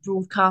as a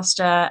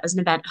broadcaster, as an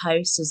event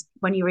host, as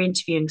when you're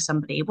interviewing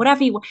somebody,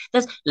 whatever you want.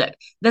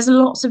 There's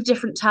lots of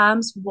different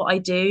terms for what I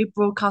do,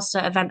 broadcaster,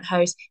 event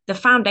host. The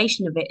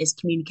foundation of it is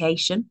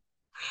communication.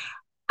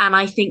 And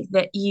I think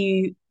that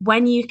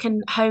when you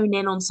can hone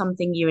in on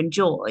something you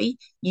enjoy,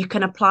 you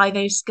can apply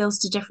those skills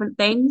to different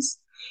things.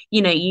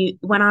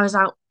 When I was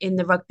out in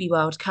the Rugby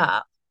World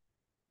Cup,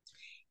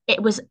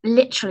 it was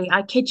literally,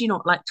 I kid you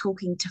not, like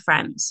talking to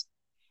friends.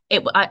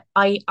 I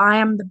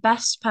am the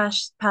best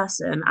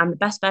person and the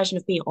best version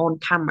of me on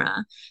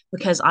camera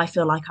because I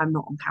feel like I'm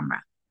not on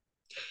camera.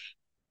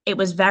 It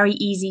was very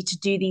easy to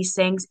do these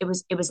things. It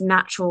was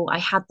natural. I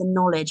had the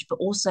knowledge, but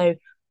also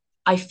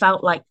I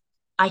felt like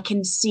I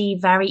can see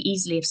very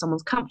easily if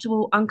someone's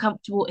comfortable,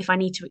 uncomfortable, if I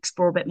need to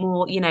explore a bit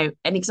more. An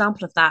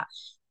example of that,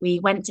 we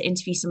went to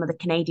interview some of the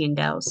Canadian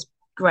girls.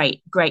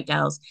 Great, great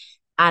girls.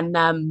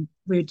 And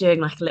we were doing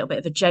like a little bit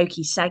of a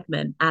jokey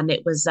segment. And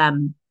it was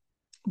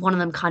one of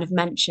them kind of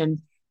mentioned,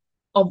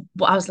 oh,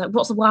 I was like,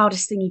 what's the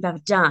wildest thing you've ever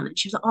done? And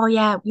she was like, oh,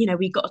 yeah,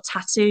 we got a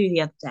tattoo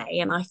the other day.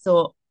 And I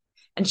thought,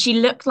 and she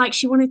looked like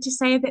she wanted to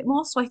say a bit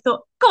more. So I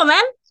thought, go on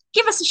then,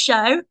 give us a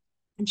show.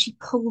 And she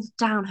pulled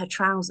down her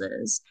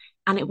trousers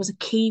and it was a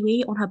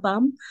kiwi on her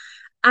bum.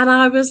 And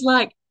I was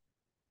like,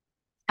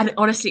 and it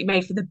honestly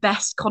made for the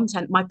best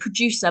content. My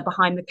producer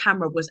behind the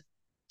camera was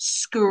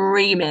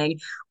screaming.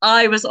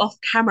 I was off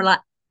camera like,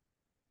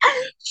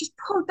 she's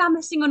pulled down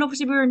this thing. And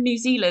obviously we were in New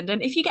Zealand.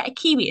 And if you get a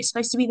kiwi, it's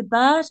supposed to be the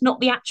bird, not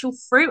the actual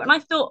fruit. And I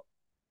thought,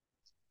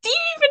 do you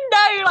even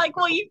know like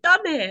what you've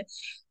done here?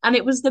 And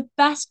it was the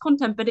best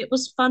content, but it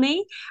was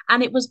funny.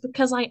 And it was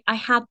because I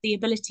had the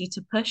ability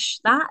to push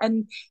that.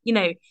 And,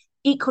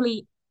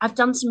 equally, I've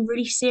done some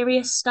really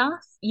serious stuff,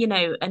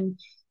 and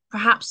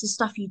perhaps the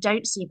stuff you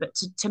don't see, but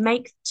to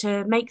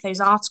make those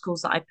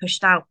articles that I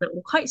pushed out that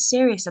were quite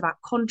serious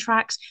about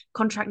contracts,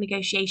 contract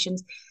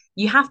negotiations,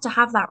 you have to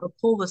have that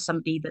rapport with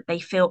somebody that they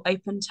feel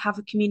open to have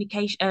a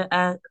communication,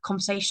 a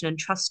conversation and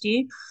trust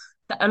you.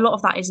 That a lot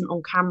of that isn't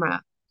on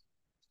camera,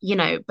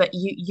 but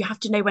you have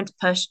to know when to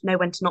push, know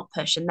when to not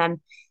push, and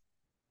then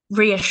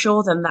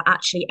reassure them that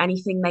actually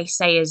anything they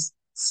say is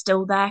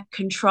still their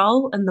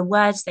control, and the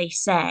words they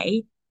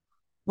say,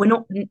 we're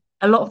not,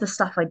 a lot of the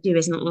stuff I do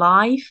isn't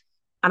live.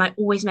 And I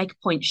always make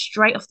a point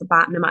straight off the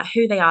bat, no matter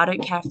who they are. I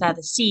don't care if they're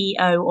the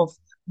CEO of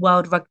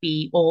World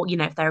Rugby or,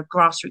 if they're a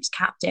grassroots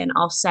captain.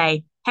 I'll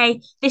say,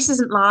 hey, this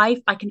isn't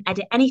live. I can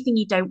edit anything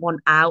you don't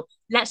want out.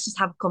 Let's just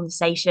have a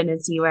conversation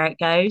and see where it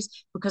goes.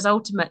 Because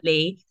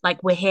ultimately,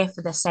 like, we're here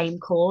for the same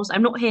cause.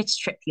 I'm not here to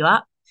trip you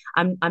up.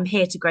 I'm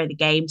here to grow the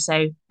game.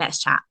 So let's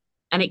chat.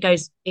 And it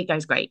goes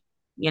great,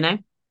 you know?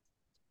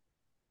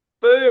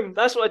 Boom.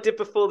 That's what I did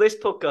before this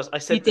podcast. I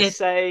You said the did.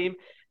 same You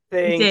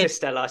thing to did.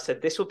 Stella. I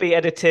said, this will be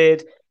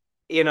edited.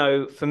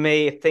 For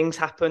me, if things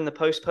happen, the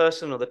post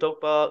person or the dog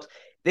barks,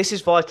 this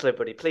is vital,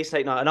 everybody. Please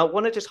take note. And I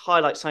want to just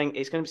highlight something.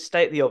 It's going to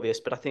state the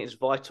obvious, but I think it's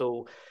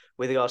vital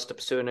with regards to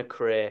pursuing a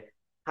career.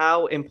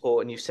 how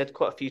important, you've said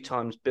quite a few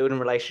times, building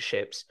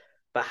relationships,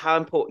 but how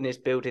important is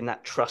building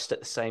that trust at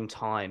the same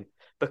time?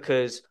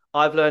 Because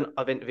I've learned,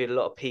 I've interviewed a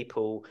lot of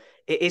people.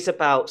 It is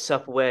about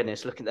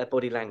self-awareness, looking at their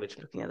body language,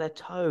 looking at their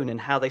tone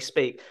and how they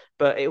speak,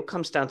 but it all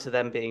comes down to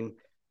them being,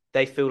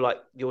 they feel like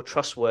you're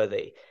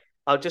trustworthy.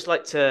 I'd just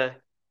like to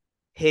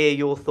hear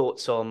your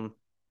thoughts on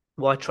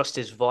why trust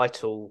is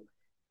vital,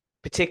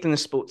 particularly in the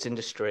sports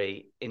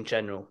industry in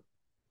general.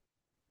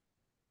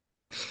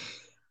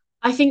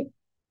 I think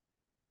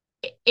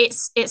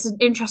it's an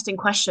interesting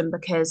question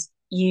because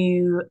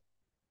you,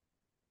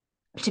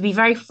 to be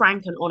very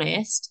frank and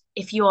honest,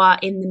 if you are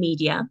in the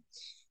media,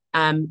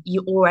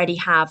 you already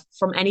have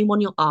from anyone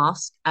you'll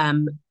ask a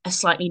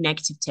slightly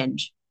negative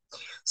tinge.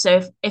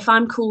 So if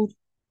I'm called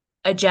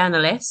a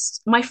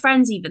journalist, my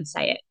friends even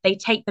say it. They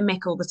take the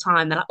mick all the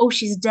time. They're like, "Oh,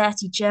 she's a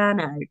dirty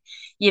journo,"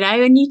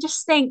 and you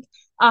just think,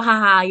 "Ah, ha,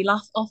 ha," you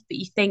laugh off, but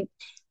you think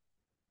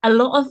a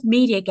lot of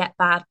media get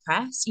bad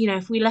press.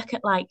 If we look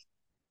at like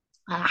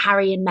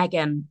Harry and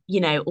Meghan,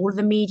 all of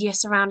the media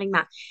surrounding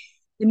that,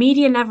 the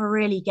media never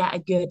really get a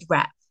good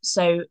rep.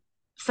 So,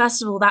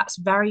 first of all, that's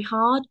very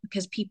hard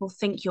because people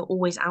think you're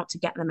always out to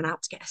get them and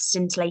out to get a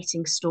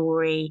scintillating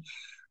story.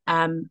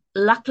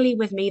 Luckily,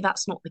 with me,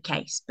 that's not the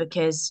case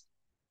because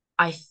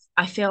I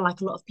I feel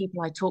like a lot of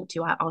people I talk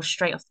to, I'll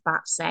straight off the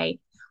bat say,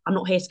 I'm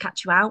not here to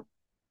catch you out.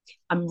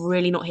 I'm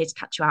really not here to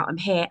catch you out. I'm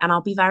here, and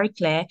I'll be very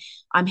clear.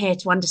 I'm here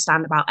to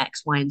understand about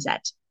X, Y, and Z,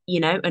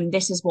 and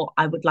this is what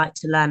I would like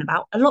to learn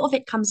about. A lot of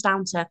it comes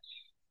down to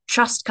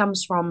trust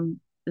comes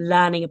from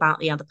learning about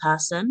the other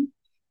person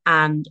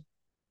and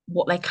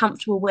what they're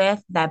comfortable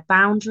with, their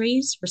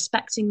boundaries,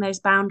 respecting those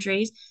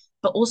boundaries,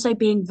 but also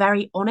being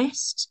very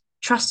honest.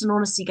 Trust and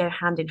honesty go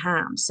hand in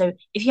hand. So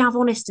if you have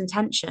honest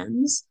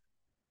intentions,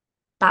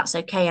 that's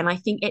okay. And I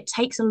think it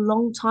takes a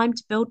long time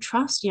to build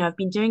trust. I've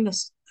been doing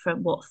this for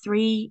what,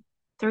 three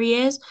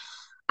years,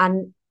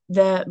 and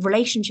the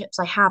relationships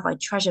I have, I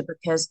treasure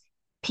because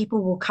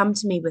people will come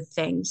to me with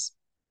things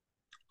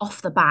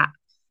off the bat,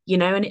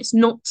 and it's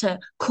not to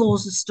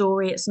cause a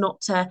story. It's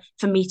not to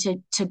for me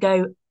to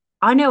go.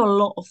 I know a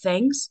lot of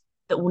things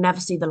that will never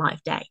see the light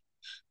of day,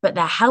 but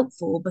they're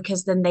helpful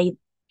because then they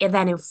it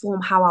then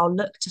inform how I'll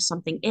look to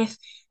something. If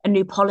a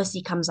new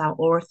policy comes out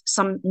or if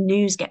some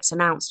news gets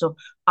announced, or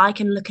I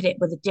can look at it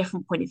with a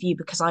different point of view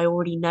because I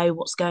already know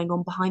what's going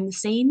on behind the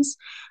scenes.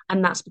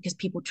 And that's because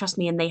people trust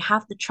me and they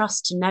have the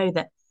trust to know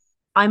that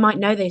I might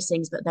know those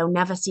things, but they'll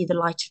never see the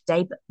light of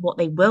day. But what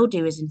they will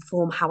do is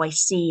inform how I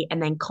see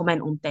and then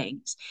comment on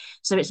things.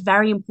 So it's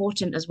very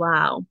important as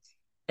well.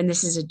 And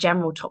this is a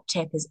general top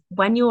tip is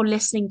when you're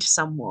listening to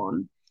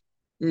someone,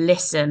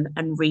 listen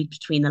and read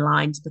between the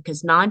lines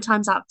because nine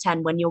times out of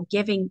 10,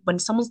 when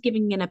someone's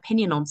giving an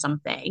opinion on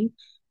something,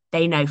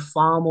 they know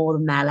far more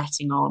than they're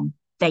letting on.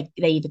 They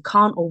either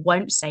can't or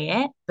won't say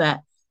it, but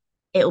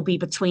it'll be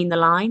between the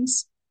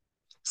lines.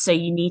 So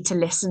you need to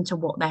listen to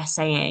what they're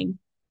saying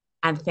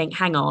and think,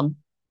 hang on,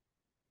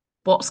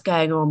 what's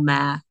going on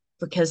there?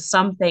 Because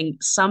something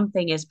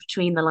is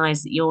between the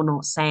lines that you're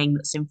not saying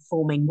that's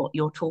informing what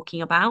you're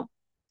talking about.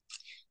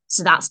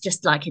 So that's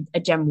just like a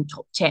general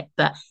top tip.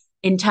 But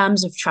in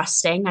terms of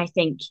trusting, I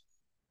think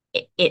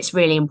it's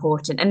really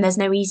important. And there's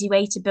no easy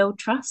way to build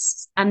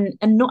trust. And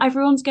not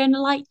everyone's going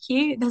to like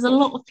you. There's a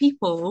lot of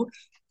people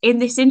in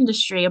this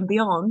industry and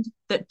beyond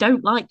that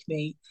don't like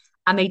me.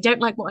 And they don't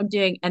like what I'm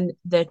doing. And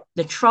the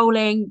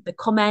trolling, the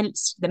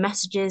comments, the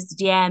messages,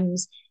 the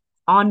DMs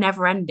are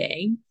never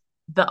ending.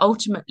 But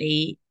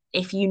ultimately,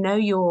 if you know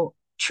you're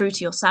true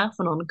to yourself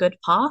and on a good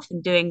path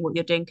and doing what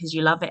you're doing because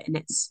you love it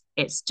and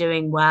it's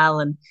doing well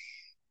and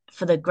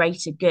for the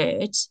greater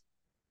good,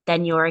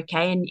 then you're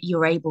okay and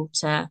you're able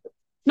to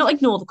not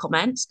ignore the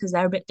comments because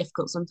they're a bit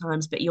difficult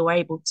sometimes, but you're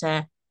able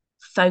to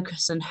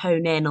focus and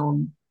hone in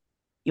on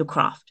your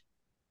craft.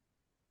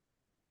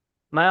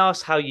 May I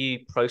ask how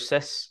you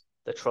process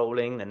the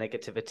trolling, the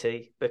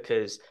negativity?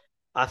 Because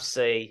I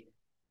say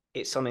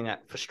it's something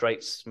that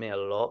frustrates me a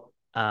lot,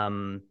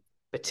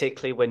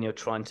 particularly when you're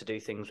trying to do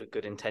things with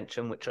good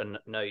intention, which I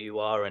know you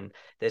are, and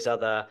there's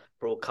other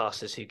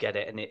broadcasters who get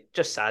it, and it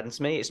just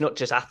saddens me. It's not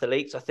just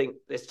athletes. I think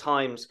there's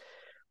times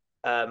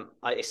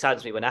it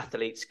saddens me when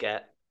athletes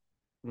get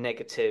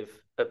negative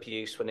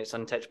abuse when it's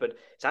unintentional, but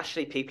it's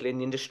actually people in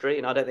the industry,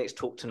 and I don't think it's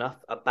talked enough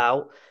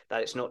about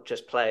that. It's not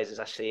just players; it's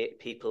actually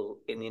people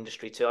in the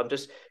industry too. I'm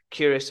just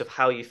curious of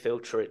how you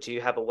filter it. Do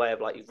you have a way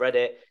of like you've read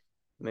it,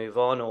 move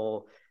on,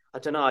 or I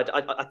don't know.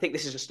 I think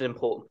this is just an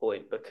important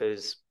point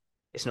because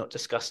it's not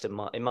discussed in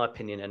my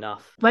opinion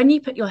enough. When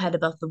you put your head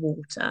above the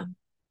water,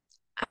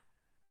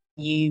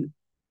 you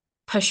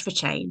push for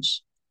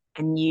change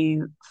and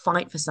you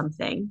fight for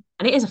something,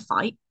 and it is a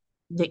fight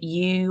that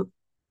you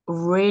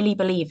really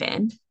believe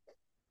in,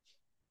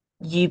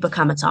 you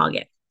become a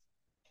target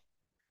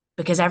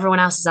because everyone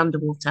else is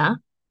underwater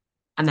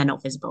and they're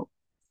not visible.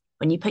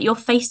 When you put your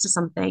face to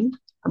something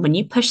and when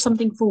you push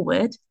something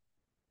forward,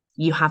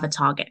 you have a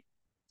target.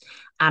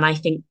 And I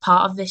think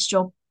part of this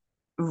job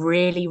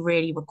really,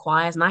 really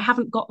requires, and I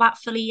haven't got that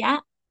fully yet,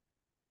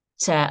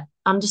 to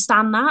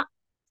understand that.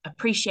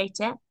 appreciate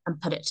it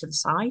and put it to the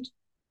side.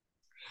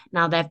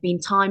 Now, there have been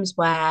times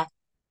where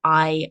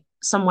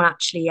someone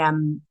actually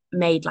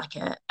made like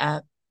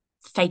a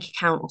fake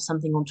account or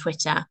something on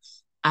Twitter,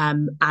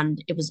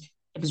 and it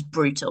was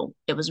brutal.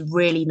 It was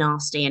really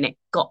nasty, and it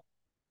got,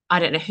 I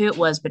don't know who it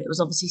was, but it was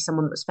obviously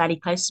someone that was fairly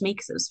close to me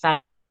because it was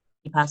fairly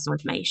personal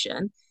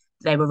information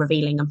they were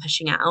revealing and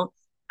pushing out.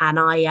 And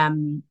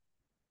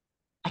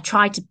I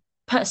tried to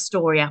put a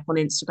story up on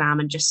Instagram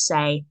and just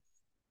say,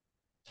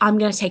 I'm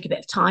going to take a bit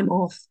of time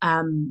off.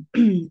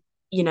 You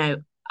know,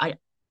 I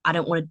I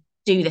don't want to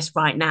do this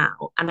right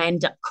now. And I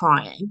ended up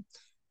crying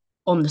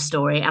on the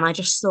story. And I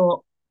just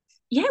thought,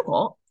 you know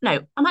what? No,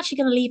 I'm actually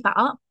going to leave that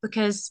up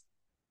because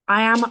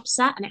I am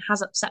upset and it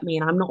has upset me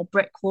and I'm not a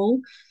brick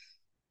wall.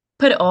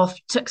 Put it off,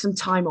 took some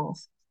time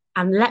off.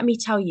 And let me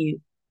tell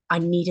you, I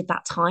needed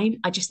that time.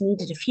 I just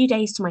needed a few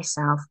days to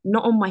myself,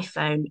 not on my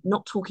phone,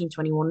 not talking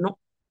to anyone, not,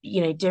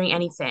 doing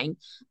anything,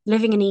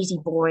 living an easy,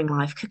 boring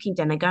life, cooking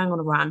dinner, going on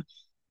a run.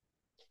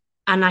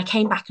 And I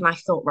came back and I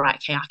thought, right,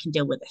 okay, I can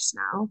deal with this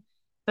now.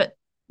 But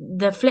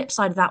the flip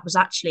side of that was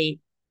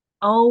actually,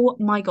 oh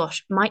my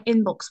gosh, my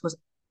inbox was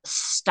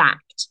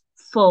stacked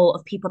full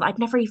of people that I'd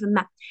never even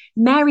met.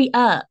 Mary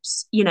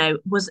Earps,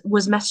 was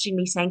messaging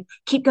me saying,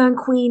 keep going,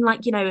 Queen,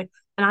 and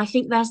I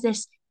think there's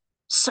this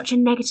such a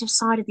negative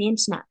side of the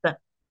internet, but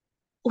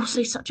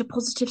also such a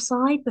positive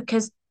side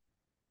because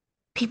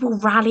people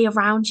rally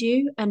around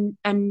you and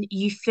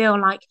you feel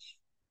like,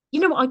 you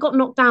know what, I got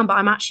knocked down, but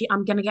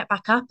I'm gonna get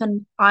back up,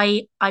 and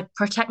I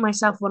protect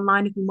myself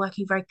online. I've been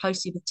working very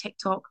closely with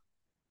TikTok,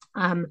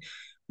 um,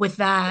 with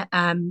their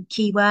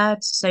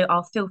keywords. So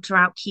I'll filter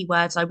out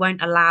keywords.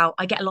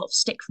 I get a lot of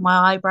stick for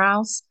my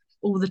eyebrows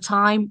all the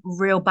time,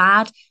 real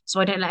bad.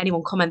 So I don't let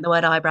anyone comment the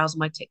word eyebrows on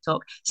my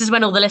TikTok. This is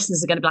when all the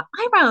listeners are going to be like,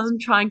 eyebrows,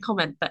 and try and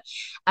comment. But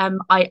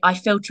I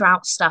filter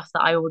out stuff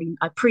that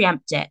I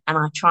preempt it, and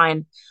I try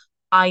and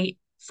I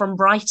from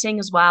writing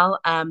as well.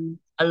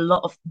 A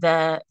lot of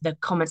the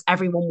comments,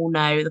 everyone will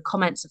know the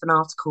comments of an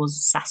article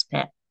is a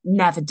cesspit.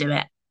 Never do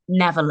it.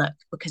 Never look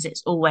because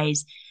it's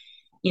always,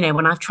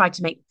 when I've tried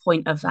to make the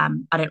point of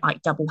I don't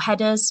like double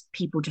headers,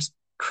 people just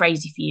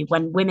crazy for you.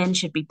 When women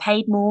should be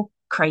paid more,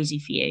 crazy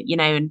for you,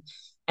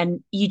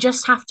 and you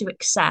just have to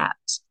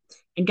accept.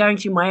 And going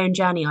through my own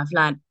journey, I've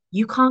learned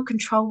you can't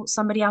control what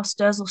somebody else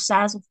does or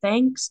says or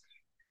thinks.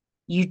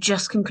 You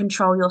just can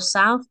control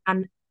yourself,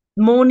 and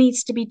more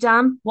needs to be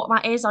done. What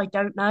that is, I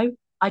don't know.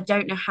 I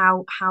don't know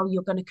how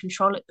you're going to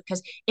control it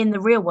because in the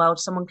real world,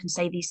 someone can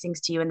say these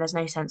things to you and there's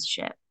no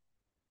censorship.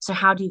 So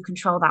how do you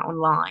control that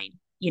online?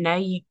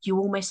 You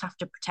almost have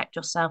to protect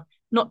yourself,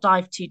 not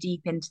dive too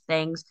deep into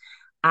things.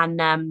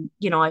 And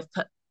I've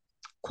put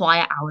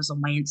quiet hours on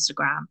my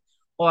Instagram,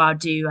 or I'll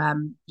do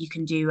you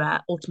can do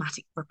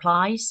automatic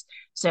replies.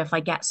 So if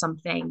I get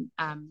something,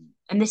 and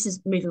this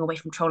is moving away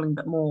from trolling,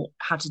 but more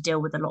how to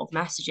deal with a lot of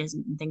messages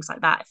and things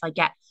like that. If I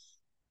get,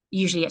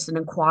 usually it's an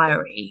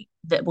inquiry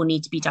that will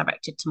need to be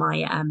directed to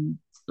my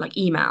like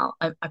email.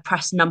 I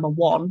press number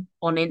one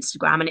on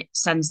Instagram and it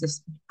sends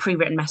this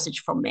pre-written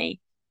message from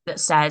me that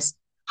says,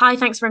 hi,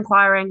 thanks for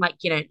inquiring.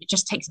 It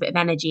just takes a bit of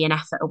energy and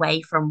effort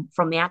away from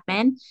the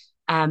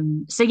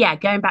admin. So yeah,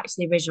 going back to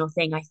the original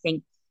thing, I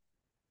think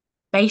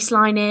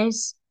baseline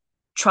is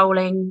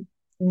trolling,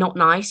 not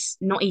nice,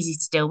 not easy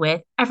to deal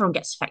with. Everyone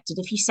gets affected.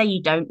 If you say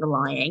you don't, you're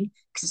lying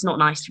because it's not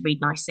nice to read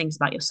nice things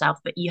about yourself,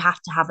 but you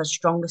have to have a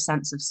stronger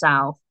sense of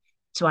self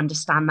to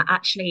understand that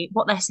actually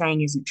what they're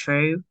saying isn't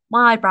true.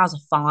 My eyebrows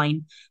are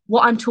fine.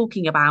 What I'm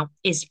talking about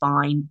is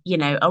fine.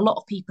 A lot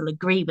of people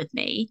agree with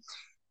me.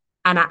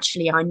 And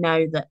actually, I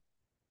know that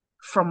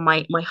from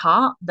my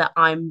heart that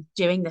I'm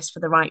doing this for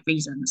the right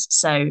reasons.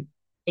 So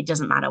it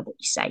doesn't matter what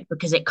you say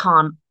because it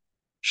can't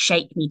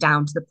shake me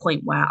down to the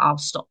point where I'll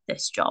stop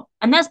this job.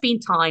 And there's been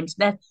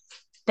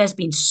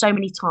so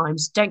many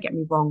times, don't get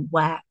me wrong,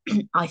 where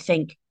I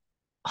think,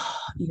 oh,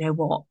 you know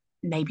what,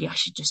 maybe I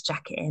should just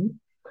jack it in.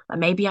 Like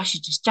maybe I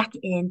should just jack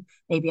it in.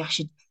 Maybe I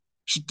should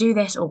do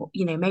this, or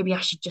maybe I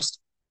should just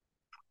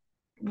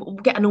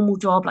get a normal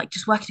job, like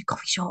just work in a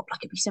coffee shop. Like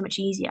it'd be so much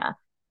easier.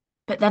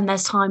 But then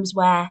there's times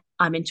where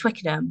I'm in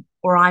Twickenham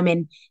or I'm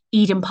in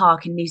Eden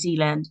Park in New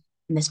Zealand,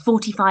 and there's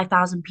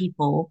 45,000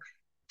 people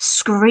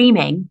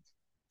screaming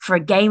for a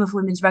game of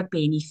women's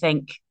rugby, and you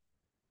think,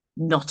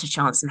 not a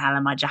chance in hell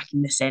am I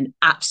jacking this in.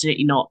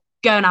 Absolutely not.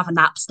 Go and have a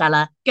nap,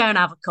 Stella. Go and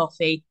have a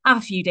coffee. Have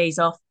a few days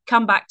off.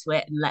 Come back to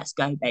it and let's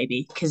go,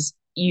 baby. Because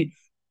you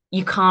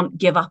can't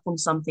give up on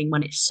something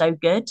when it's so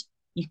good.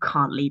 You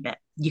can't leave it.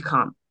 You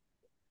can't.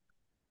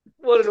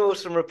 What an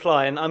awesome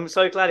reply. And I'm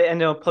so glad it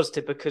ended on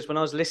positive because when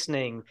I was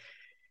listening,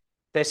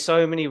 there's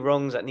so many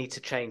wrongs that need to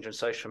change on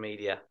social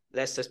media.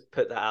 Let's just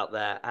put that out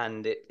there.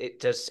 And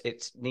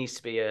it needs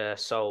to be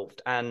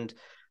solved. And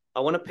I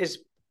want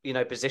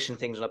to position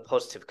things on a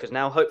positive because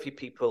now hopefully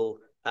people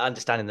are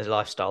understanding the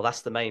lifestyle.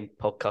 That's the main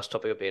podcast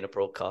topic of being a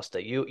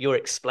broadcaster. You're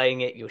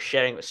explaining it, you're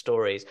sharing the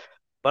stories.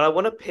 But I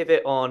want to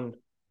pivot on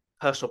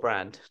personal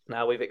brand.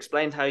 Now we've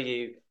explained how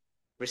you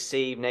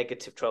receive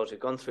negative trolls. We've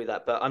gone through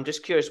that, but I'm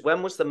just curious,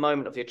 when was the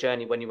moment of your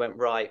journey when you went,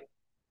 right,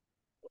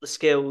 the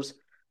skills,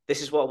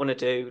 this is what I want to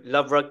do,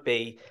 love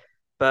rugby,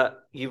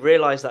 but you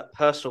realize that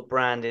personal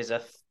brand is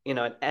an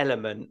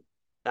element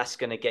that's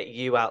going to get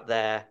you out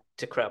there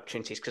to create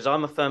opportunities. Because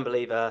I'm a firm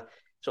believer,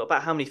 it's not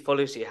about how many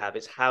followers you have,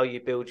 it's how you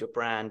build your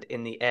brand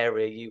in the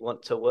area you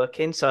want to work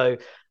in. So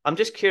I'm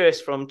just curious,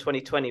 from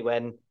 2020,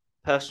 when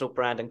personal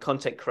brand and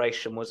content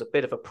creation was a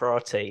bit of a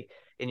priority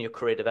in your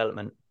career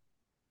development.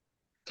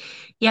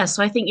 Yeah,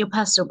 so I think your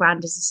personal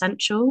brand is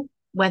essential,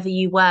 whether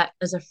you work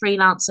as a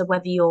freelancer,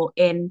 whether you're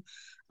in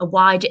a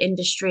wider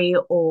industry,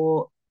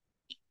 or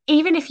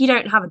even if you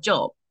don't have a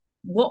job,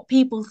 what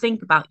people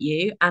think about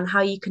you and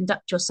how you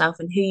conduct yourself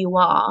and who you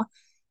are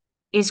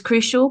is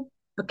crucial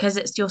because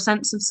it's your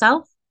sense of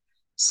self.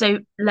 So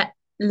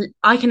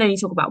I can only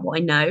talk about what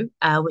I know,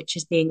 which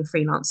is being a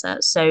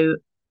freelancer. So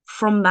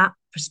from that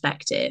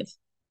perspective,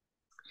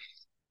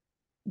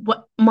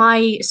 what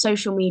my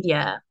social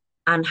media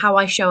and how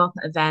I show up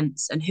at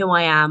events and who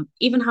I am,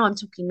 even how I'm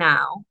talking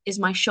now, is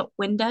my shop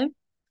window.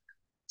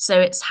 So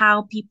it's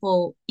how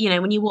people,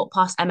 when you walk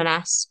past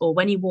M&S or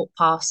when you walk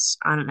past,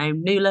 I don't know,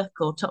 New Look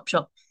or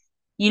Topshop,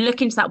 you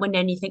look into that window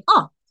and you think,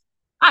 oh,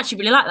 I actually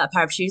really like that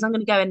pair of shoes. I'm going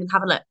to go in and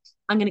have a look.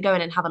 I'm going to go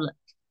in and have a look.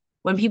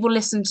 When people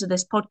listen to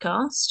this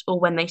podcast or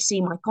when they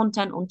see my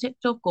content on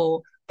TikTok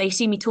or they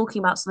see me talking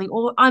about something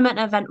or I'm at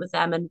an event with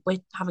them and we're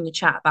having a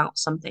chat about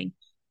something,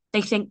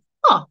 they think,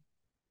 oh,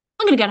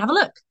 I'm going to go and have a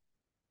look.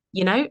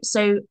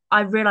 So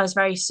I realized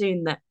very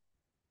soon that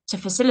to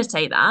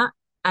facilitate that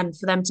and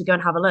for them to go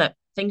and have a look,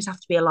 things have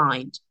to be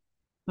aligned.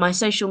 My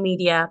social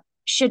media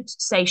should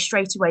say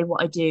straight away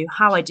what I do,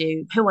 how I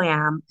do, who I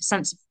am, a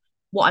sense of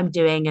what I'm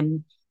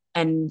doing,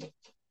 and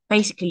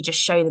basically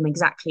just show them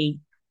exactly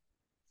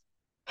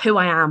who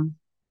I am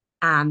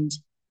and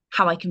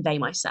how I convey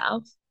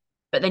myself.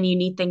 But then you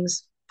need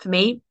things. For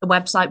me, the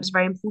website was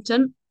very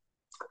important.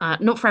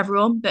 Not for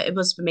everyone, but it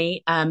was for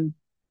me.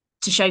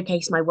 To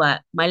showcase my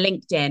work, my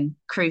LinkedIn,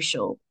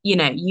 crucial.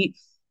 You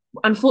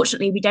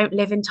unfortunately we don't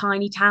live in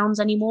tiny towns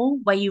anymore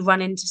where you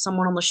run into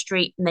someone on the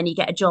street and then you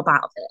get a job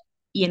out of it.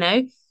 You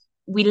know,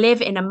 we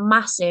live in a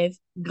massive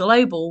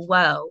global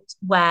world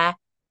where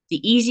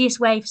the easiest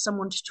way for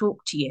someone to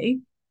talk to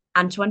you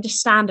and to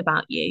understand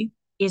about you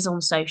is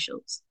on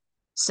socials.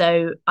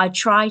 So I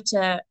try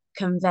to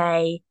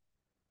convey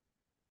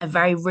a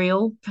very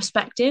real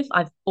perspective.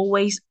 I've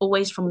always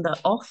from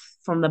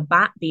the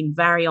bat, been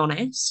very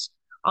honest.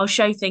 I'll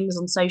show things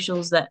on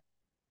socials that,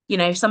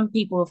 some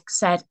people have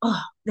said,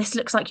 oh, this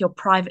looks like your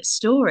private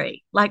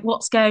story. Like,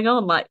 what's going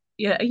on? Like,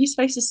 are you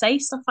supposed to say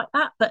stuff like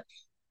that? But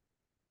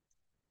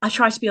I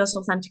try to be as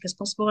authentic as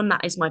possible, and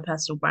that is my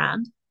personal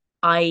brand.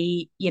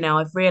 I've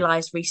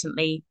realized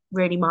recently,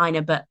 really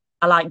minor, but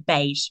I like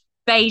beige.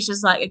 Beige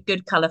is like a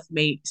good color for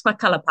me. It's my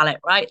color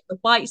palette, right? The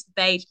white's the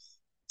beige.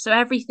 So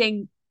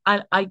everything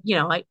my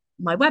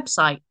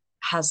website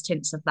has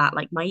tints of that.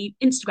 Like my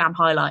Instagram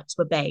highlights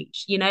were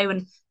beige,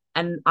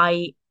 and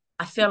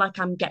I feel like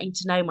I'm getting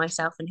to know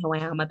myself and who I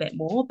am a bit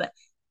more. But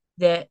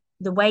the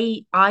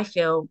way I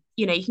feel,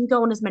 you can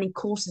go on as many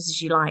courses as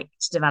you like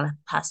to develop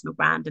a personal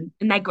brand,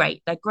 and they're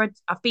great. They're good.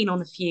 I've been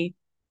on a few,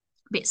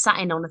 bit sat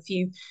in on a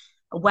few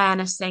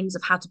awareness things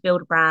of how to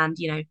build a brand.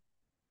 The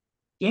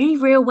only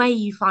real way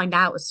you find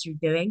out is through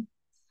doing.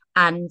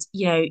 And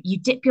you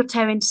dip your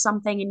toe into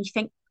something and you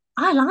think,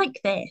 I like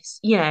this.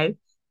 I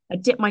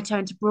dip my toe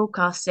into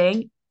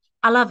broadcasting.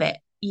 I love it.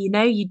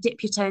 You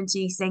dip your toe into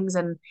these things,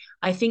 and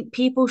I think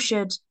people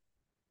should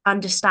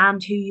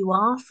understand who you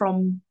are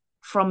from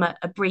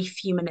a brief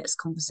few minutes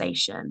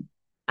conversation.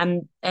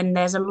 And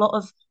there's a lot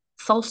of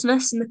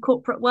falseness in the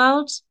corporate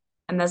world,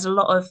 and there's a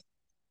lot of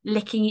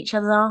licking each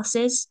other's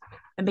asses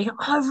and being, oh,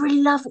 I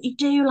really love what you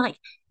do, like,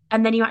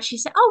 and then you actually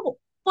say, oh,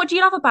 what do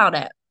you love about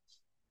it?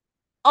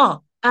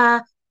 Oh,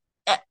 uh,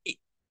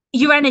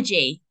 your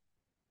energy.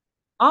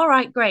 All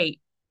right,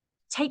 great.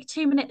 Take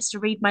 2 minutes to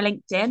read my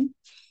LinkedIn.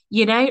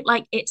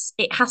 Like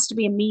it has to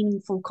be a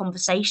meaningful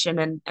conversation,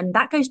 and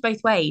that goes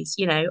both ways.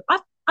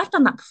 I've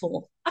done that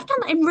before. I've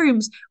done that in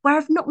rooms where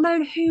I've not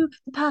known who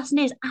the person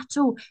is at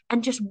all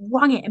and just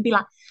wung it and be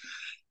like,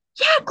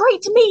 yeah,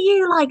 great to meet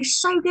you. Like,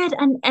 so good.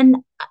 And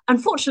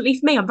unfortunately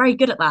for me, I'm very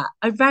good at that.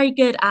 I'm very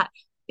good at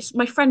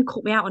my friend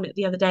caught me out on it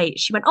the other day.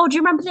 She went, oh, do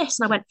you remember this?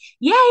 And I went,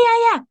 yeah,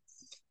 yeah, yeah.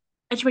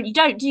 And she went, you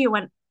don't, do you? I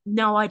went,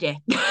 no idea.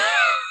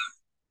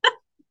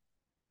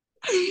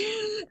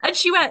 And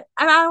she went,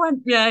 and I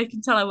went, yeah, you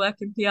can tell I work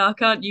in PR,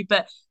 can't you?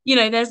 But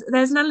there's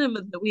an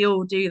element that we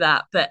all do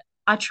that. But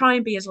I try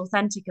and be as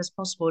authentic as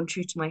possible and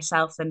true to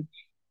myself, and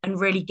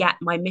really get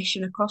my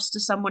mission across to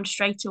someone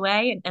straight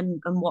away.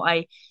 And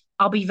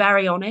I'll be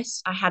very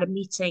honest. I had a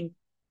meeting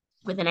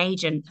with an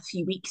agent a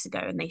few weeks ago,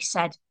 and they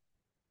said,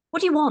 what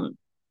do you want?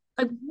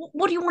 Like,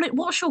 what do you want?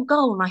 What's your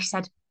goal? And I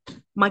said,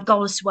 my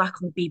goal is to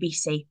work on the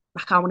BBC.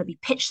 Like, I want to be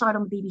pitch side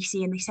on the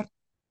BBC. And they said,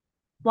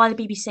 why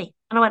the BBC?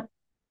 And I went,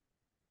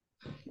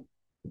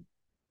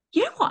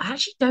 you know what? I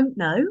actually don't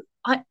know.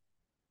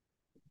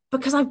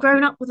 Because I've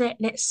grown up with it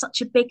and it's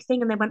such a big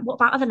thing. And they went, what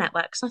about other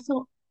networks? I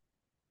thought,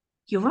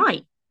 you're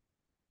right.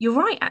 You're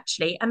right,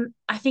 actually. And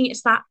I think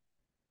it's that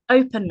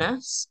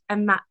openness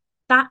and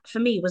that for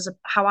me was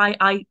how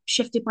I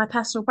shifted my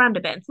personal brand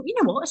a bit and thought, you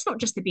know what, it's not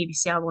just the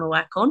BBC I want to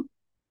work on,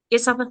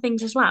 it's other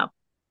things as well.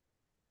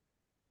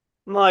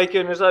 My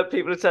goodness, like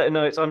people are taking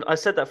notes. I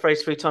said that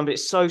phrase 3 times, but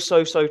it's so,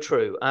 so, so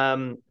true.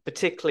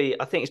 Particularly,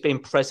 I think it's being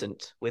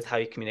present with how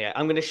you communicate.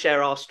 I'm going to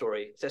share our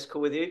story. Is that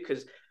cool with you?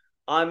 Because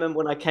I remember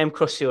when I came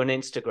across you on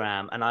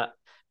Instagram, and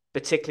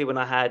particularly when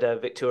I had a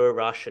Victoria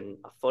Rush, and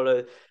I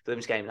follow the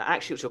women's game. And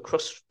actually, it was your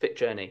CrossFit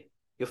journey,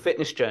 your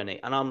fitness journey,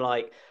 and I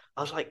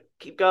was like,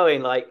 keep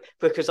going, like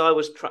because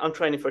I'm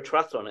training for a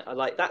triathlon.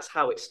 Like that's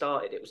how it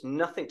started. It was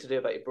nothing to do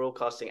about your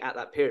broadcasting at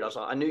that period. I was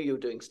like, I knew you were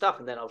doing stuff,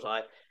 and then I was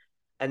like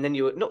and then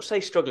you were not say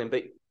struggling,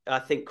 but I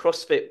think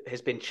CrossFit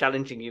has been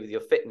challenging you with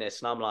your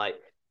fitness, and I'm like,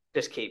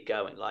 just keep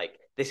going. Like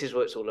this is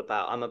what it's all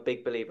about. I'm a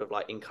big believer of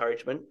like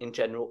encouragement in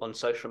general on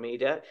social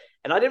media,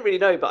 and I didn't really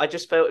know, but I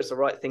just felt it's the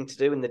right thing to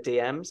do in the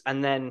DMs.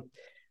 And then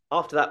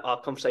after that, our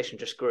conversation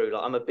just grew.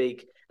 Like I'm a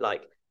big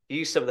like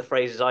use some of the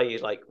phrases I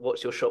use, like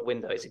 "What's your shop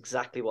window?" is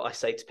exactly what I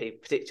say to people,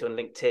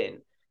 particularly on LinkedIn.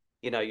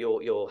 You know,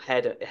 your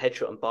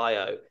headshot and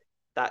bio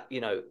that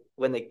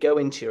when they go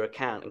into your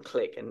account and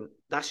click and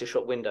that's your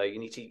shop window, you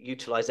need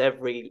to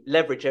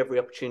leverage every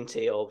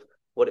opportunity of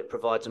what it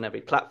provides on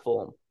every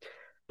platform.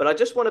 But I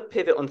just want to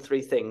pivot on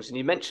 3 things. And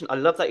you mentioned, I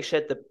love that you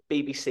shared the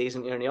BBC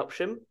isn't your only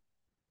option.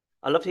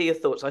 I love to hear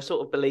your thoughts. I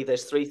sort of believe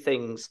there's 3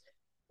 things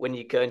when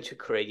you go into a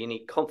career. You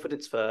need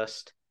confidence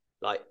first,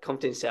 like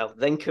confidence in yourself,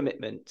 then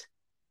commitment,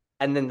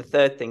 and then the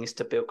third thing is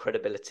to build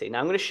credibility. Now,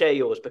 I'm going to share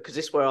yours because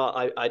this is where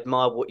I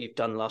admire what you've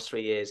done the last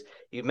 3 years.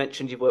 You've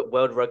mentioned you've worked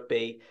World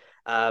Rugby,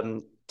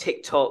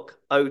 TikTok,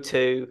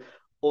 O2,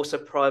 also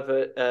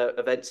private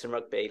events in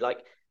rugby.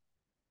 Like,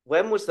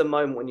 when was the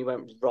moment when you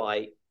went,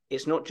 right,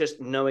 it's not just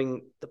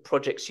knowing the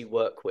projects you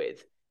work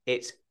with,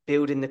 it's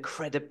building the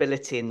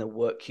credibility in the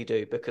work you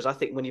do? Because I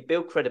think when you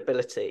build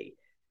credibility,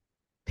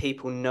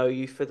 people know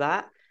you for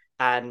that.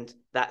 And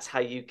that's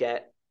how you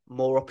get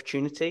more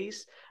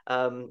opportunities.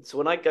 So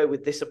when I go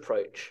with this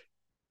approach,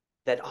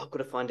 that I've got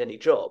to find any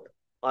job,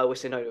 I always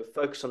say, no,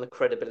 focus on the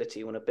credibility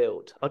you want to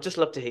build. I'd just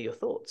love to hear your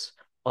thoughts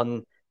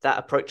on that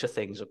approach of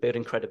things, of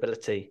building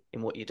credibility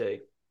in what you do.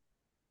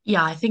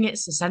 Yeah, I think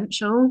it's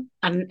essential.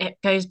 And it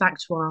goes back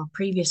to our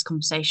previous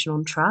conversation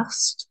on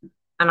trust.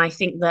 And I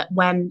think that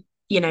when,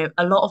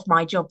 a lot of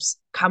my jobs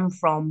come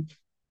from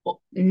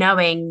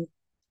knowing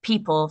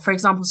people, for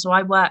example, so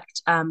I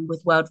worked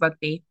with World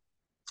Rugby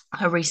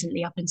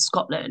recently up in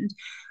Scotland,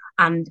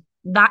 and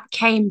that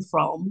came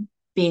from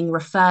being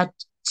referred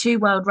to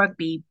World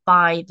Rugby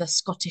by the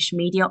Scottish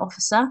media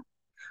officer.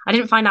 I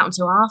didn't find out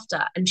until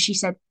after, and she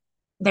said,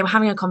 they were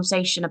having a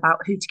conversation about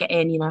who to get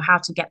in, how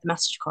to get the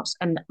message across.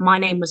 And my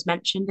name was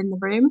mentioned in the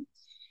room.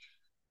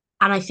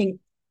 And I think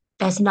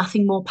there's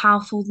nothing more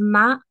powerful than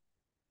that,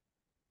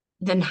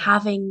 than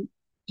having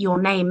your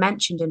name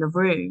mentioned in a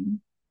room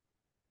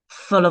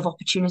full of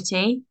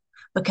opportunity,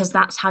 because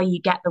that's how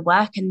you get the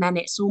work. And then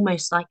it's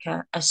almost like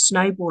a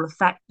snowball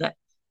effect that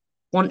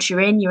once you're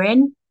in, you're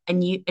in.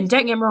 And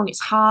don't get me wrong, it's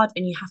hard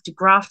and you have to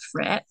graft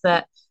for it.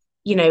 But,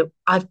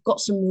 I've got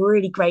some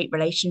really great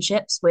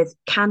relationships with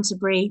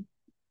Canterbury,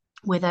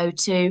 with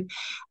O2.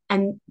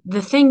 And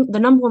the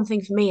number one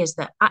thing for me is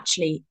that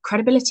actually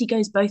credibility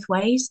goes both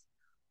ways.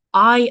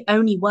 I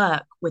only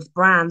work with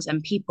brands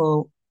and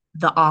people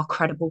that are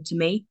credible to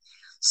me.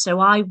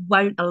 So I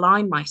won't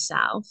align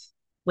myself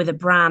with a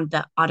brand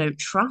that I don't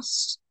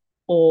trust,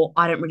 or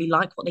I don't really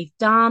like what they've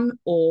done,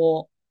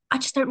 or I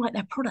just don't like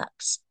their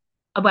products.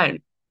 I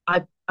won't.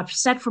 I've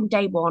said from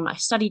day one, I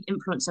studied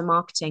influencer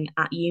marketing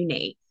at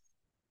uni,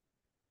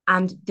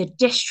 and the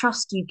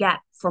distrust you get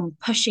from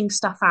pushing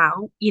stuff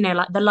out,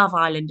 like the Love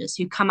Islanders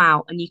who come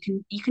out and you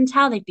can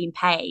tell they've been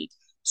paid.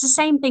 It's the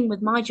same thing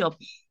with my job.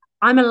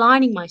 I'm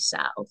aligning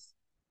myself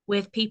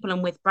with people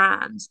and with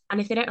brands,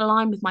 and if they don't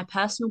align with my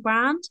personal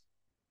brand,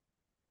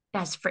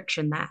 there's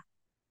friction there.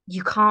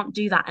 You can't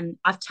do that. And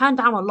I've turned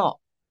down a lot.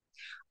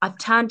 I've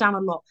turned down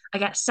a lot. I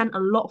get sent a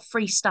lot of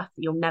free stuff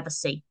that you'll never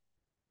see,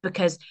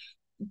 because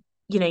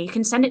you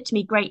can send it to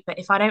me, great, but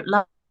if I don't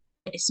love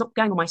it, it's not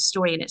going on my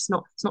story, and it's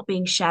not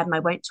being shared, and I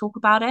won't talk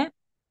about it.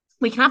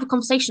 We can have a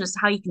conversation as to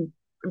how you can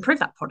improve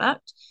that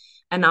product,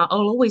 and I'll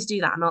always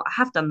do that, and I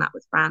have done that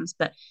with brands.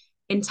 But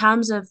in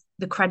terms of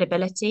the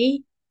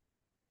credibility,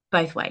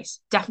 both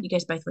ways, definitely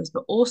goes both ways.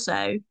 But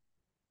also,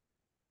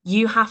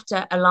 you have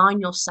to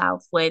align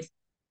yourself with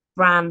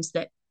brands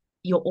that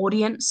your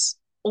audience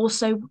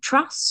also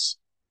trusts,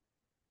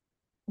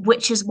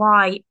 which is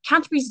why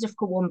Canterbury's a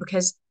difficult one,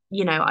 because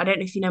I don't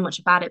know if you know much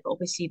about it, but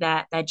obviously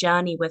their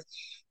journey with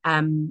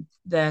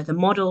the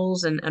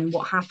models and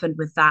what happened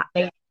with that.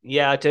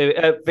 Yeah, I do.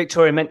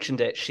 Victoria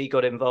mentioned it. She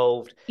got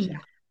involved. Yeah,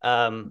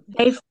 Um,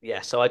 they've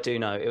yeah, so I do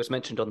know. It was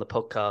mentioned on the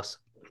podcast.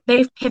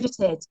 they've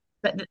pivoted,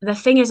 but the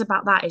thing is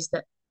about that is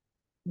that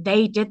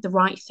they did the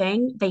right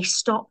thing. They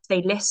stopped,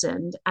 they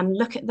listened, and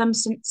look at them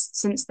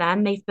since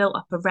then. They've built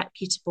up a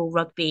reputable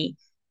rugby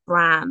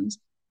brand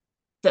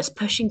that's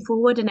pushing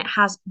forward, and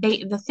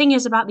the thing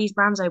is about these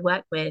brands I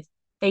work with,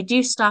 they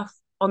do stuff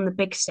on the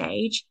big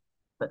stage,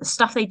 but the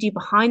stuff they do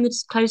behind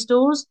the closed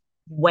doors,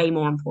 way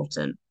more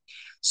important.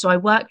 So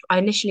I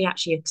initially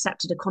actually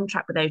accepted a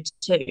contract with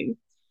O2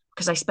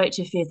 because I spoke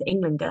to a few of the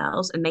England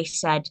girls and they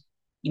said,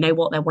 you know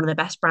what, they're one of the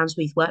best brands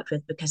we've worked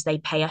with because they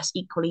pay us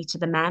equally to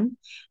the men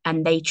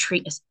and they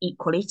treat us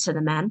equally to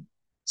the men.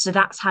 So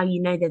that's how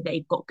you know that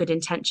they've got good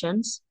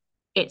intentions.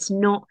 It's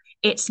not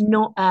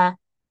and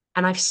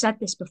I've said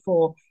this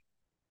before,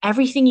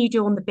 everything you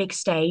do on the big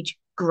stage,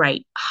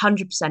 great,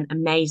 100%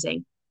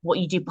 amazing. What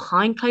you do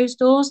behind closed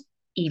doors,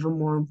 even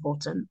more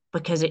important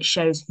because it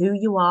shows who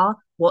you are,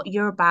 what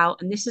you're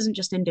about. And this isn't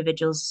just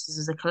individuals, this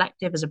is a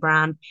collective, as a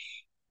brand.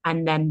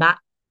 And then that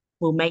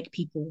will make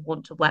people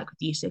want to work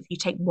with you. So if you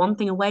take one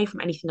thing away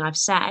from anything I've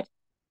said,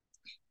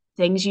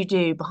 things you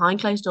do behind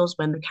closed doors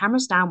when the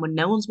camera's down, when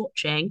no one's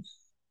watching,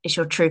 is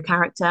your true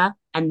character.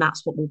 And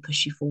that's what will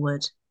push you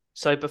forward.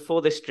 So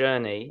before this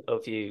journey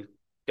of you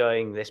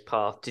going this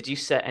path, did you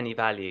set any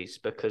values?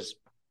 Because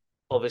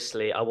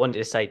obviously I wanted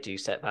to say, do you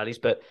set values?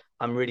 But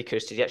I'm really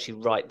curious, did you actually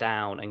write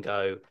down and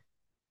go,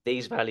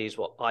 these values,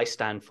 what I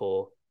stand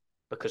for?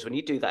 Because when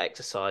you do that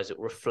exercise, it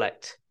will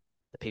reflect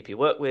the people you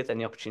work with and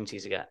the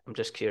opportunities you get. I'm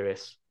just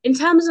curious. In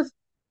terms of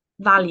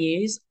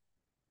values,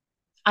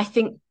 I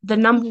think the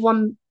number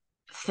one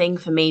thing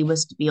for me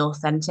was to be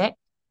authentic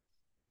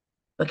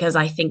because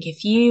I think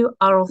if you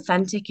are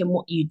authentic in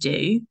what you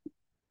do,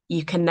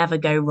 you can never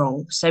go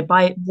wrong. So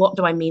by what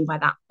do I mean by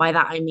that? By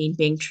that I mean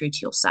being true to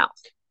yourself.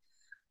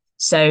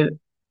 So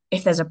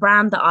if there's a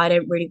brand that I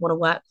don't really want to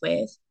work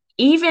with,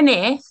 even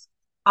if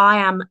I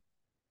am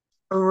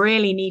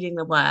really needing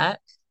the work,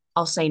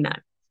 I'll say no.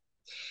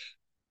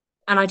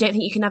 And I don't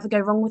think you can ever go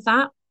wrong with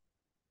that.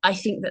 I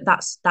think that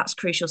that's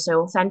crucial.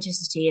 So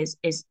authenticity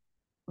is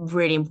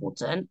really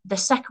important. The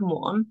second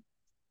one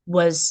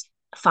was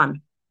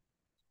fun.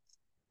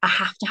 I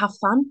have to have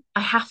fun.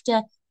 I have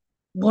to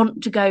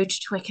want to go to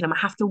Twickenham. I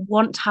have to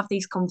want to have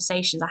these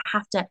conversations. I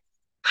have to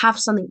have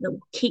something that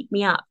will keep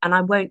me up. And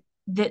I won't,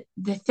 the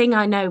thing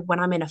I know when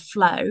I'm in a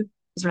flow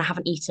is when I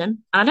haven't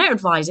eaten. And I don't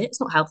advise it,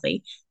 it's not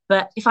healthy.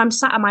 But if I'm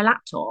sat at my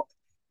laptop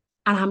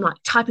and I'm like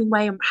typing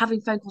away, I'm having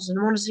phone calls and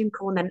I'm on a Zoom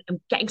call and then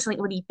I'm getting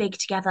something really big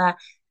together.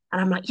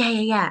 And I'm like, yeah,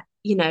 yeah, yeah.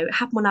 You know, it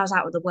happened when I was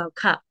out with the World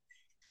Cup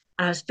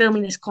and I was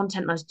filming this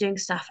content and I was doing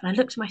stuff. And I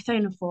looked at my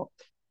phone and thought,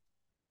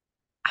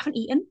 I haven't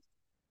eaten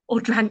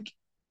or drank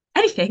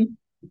anything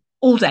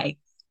all day,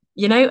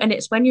 you know. And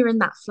it's when you're in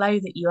that flow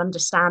that you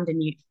understand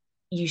and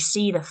you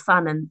see the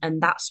fun,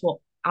 and that's what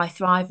I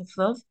thrive off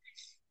of.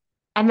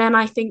 And then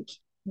I think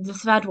the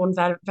third one,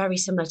 very, very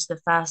similar to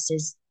the first,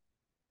 is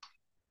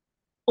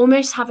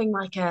almost having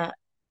like a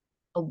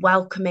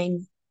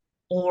welcoming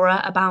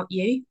aura about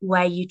you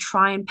where you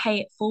try and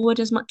pay it forward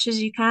as much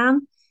as you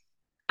can.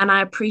 And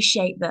I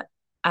appreciate that.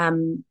 I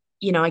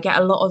get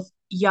a lot of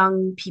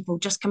young people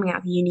just coming out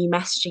of uni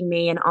messaging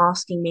me and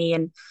asking me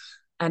and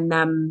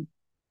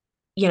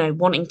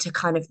wanting to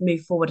kind of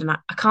move forward. And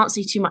I can't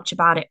say too much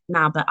about it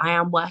now, but I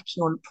am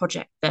working on a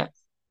project that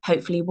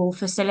hopefully will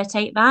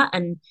facilitate that.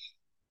 And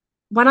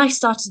when I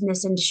started in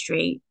this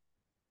industry,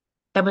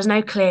 there was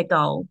no clear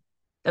goal,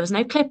 there was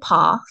no clear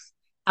path.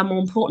 And more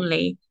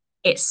importantly,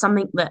 it's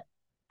something that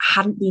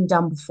hadn't been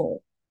done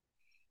before.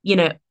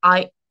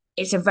 I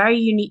it's a very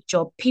unique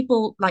job.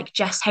 People like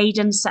Jess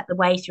Hayden set the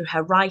way through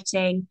her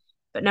writing,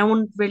 but no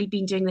one really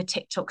been doing the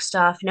TikTok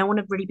stuff. No one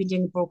had really been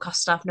doing the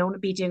broadcast stuff. No one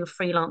had been doing a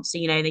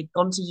freelancer. They'd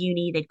gone to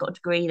uni, they'd got a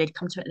degree, they'd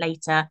come to it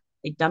later,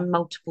 they'd done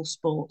multiple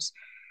sports.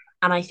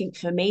 And I think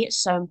for me,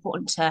 it's so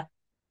important to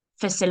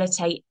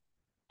facilitate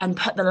and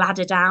put the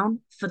ladder down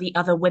for the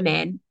other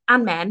women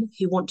and men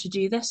who want to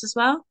do this as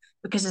well,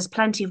 because there's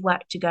plenty of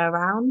work to go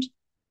around.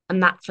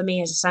 And that for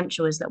me is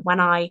essential, is that when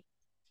I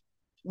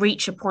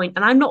reach a point,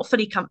 and I'm not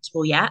fully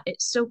comfortable yet,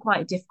 it's still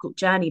quite a difficult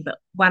journey, but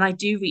when I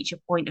do reach a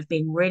point of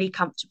being really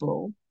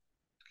comfortable,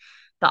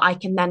 that I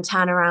can then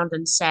turn around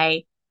and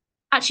say,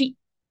 actually,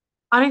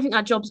 I don't think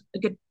that job's a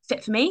good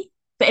fit for me,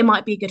 but it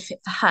might be a good fit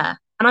for her.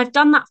 And I've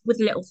done that with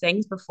little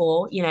things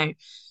before,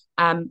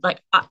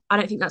 like I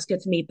don't think that's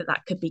good for me, but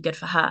that could be good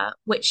for her,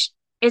 which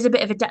is a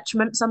bit of a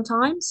detriment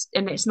sometimes.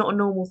 And it's not a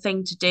normal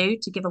thing to do,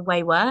 to give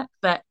away work.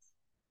 But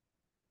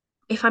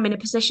if I'm in a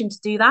position to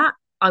do that,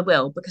 I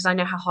will, because I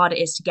know how hard it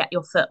is to get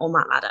your foot on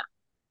that ladder.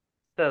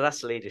 So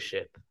that's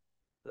leadership.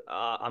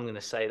 I'm going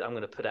to say, I'm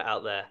going to put it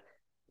out there.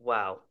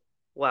 Wow.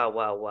 Wow,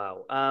 wow,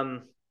 wow.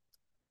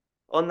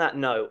 On that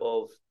note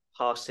of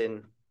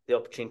passing the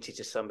opportunity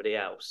to somebody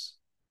else,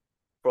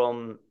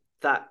 from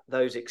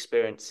those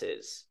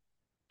experiences,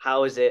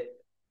 how has it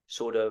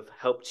sort of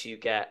helped you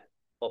get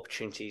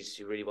opportunities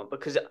you really want?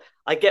 Because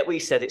I get what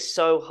you said, it's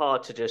so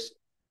hard to just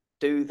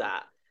do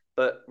that,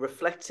 but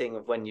reflecting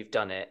of when you've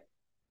done it,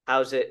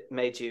 how's it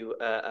made you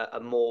a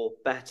more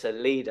better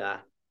leader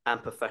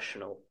and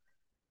professional?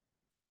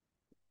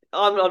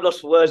 I'm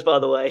lost for words, by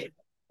the way.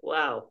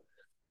 Wow.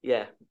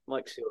 Yeah,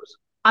 Mike's yours.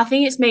 I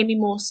think it's made me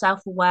more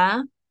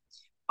self-aware.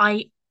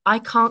 I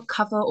can't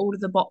cover all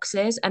of the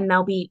boxes, and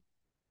there'll be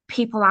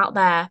people out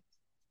there.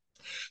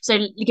 So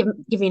give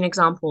you an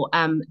example.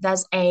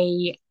 There's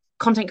a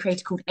content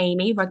creator called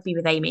Amy, Rugby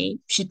with Amy.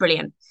 She's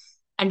brilliant.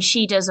 and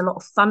she does a lot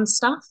of fun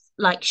stuff.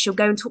 Like she'll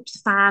go and talk to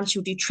the fans,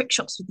 she'll do trick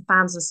shots with the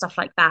fans and stuff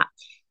like that.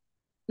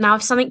 Now,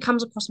 if something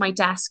comes across my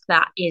desk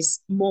that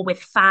is more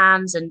with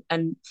fans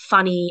and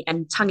funny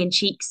and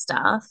tongue-in-cheek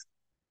stuff,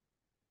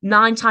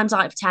 9 times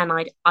out of 10,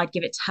 I'd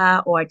give it to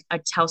her, or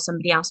I'd tell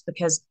somebody else,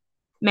 because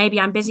maybe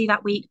I'm busy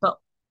that week, but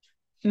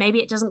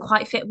maybe it doesn't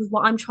quite fit with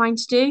what I'm trying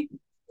to do.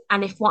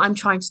 And if what I'm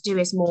trying to do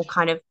is more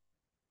kind of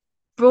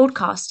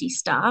broadcasty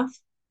stuff,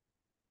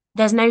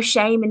 there's no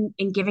shame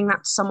in giving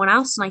that to someone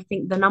else. And I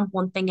think the number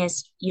one thing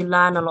is you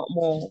learn a lot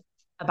more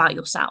about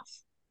yourself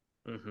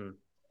Hmm.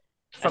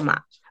 from And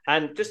that.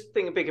 and just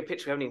think a bigger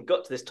picture. We haven't even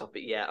got to this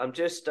topic yet. I'm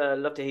just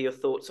love to hear your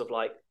thoughts of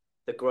like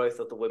the growth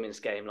of the women's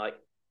game. Like,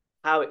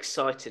 how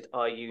excited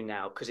are you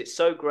now? Because it's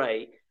so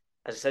great.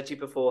 As I said to you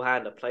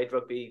beforehand, I played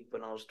rugby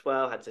when I was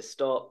 12, had to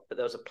stop, but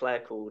there was a player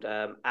called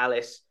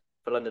Alice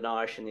for London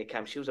Irish in the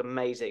academy. She was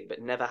amazing,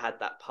 but never had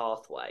that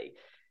pathway.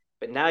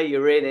 But now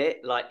you're in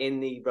it, like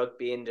in the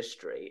rugby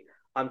industry.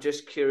 I'm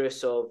just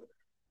curious of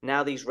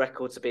now these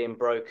records are being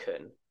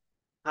broken.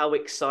 How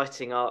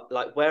exciting are,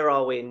 like, where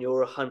are we in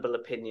your humble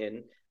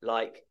opinion?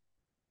 Like,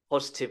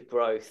 positive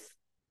growth,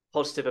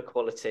 positive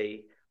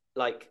equality,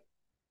 like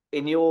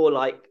in your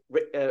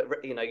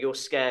your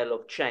scale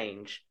of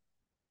change.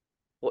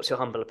 What's your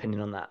humble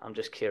opinion on that? I'm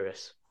just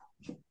curious.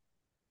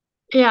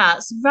 Yeah,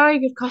 it's a very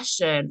good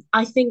question.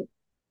 I think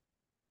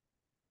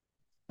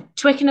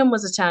Twickenham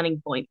was a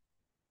turning point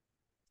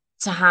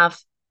to have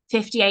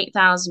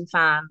 58,000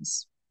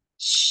 fans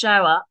show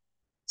up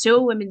to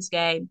a women's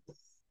game,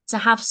 to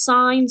have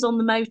signs on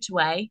the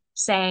motorway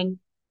saying,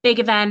 big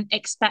event,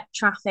 expect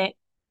traffic.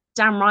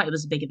 Damn right it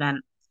was a big event.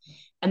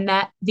 And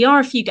that the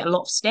RFU get a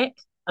lot of stick,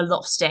 a lot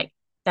of stick.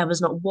 There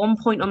was not one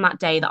point on that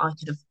day that I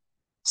could have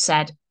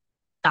said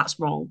that's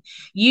wrong.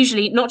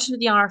 Usually, not just with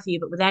the RFU,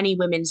 but with any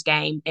women's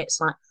game, it's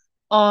like,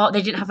 oh,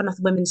 they didn't have enough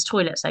women's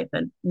toilets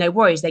open. No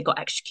worries, they got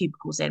extra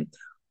cubicles in.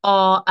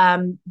 Or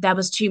there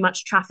was too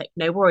much traffic.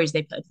 No worries,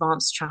 they put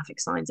advanced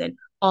traffic signs in.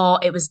 Or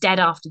it was dead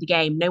after the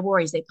game. No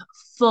worries, they put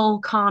full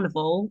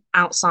carnival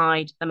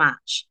outside the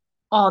match.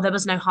 Oh, there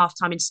was no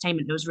halftime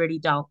entertainment. It was really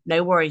dull.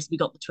 No worries, we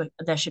got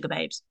the sugar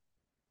babes.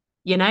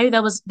 You know,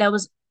 there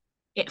was.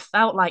 It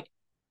felt like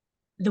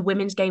the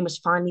women's game was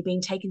finally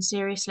being taken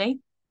seriously,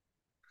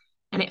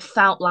 and it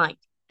felt like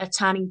a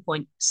turning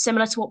point,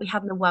 similar to what we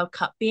had in the World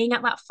Cup. Being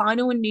at that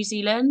final in New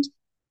Zealand,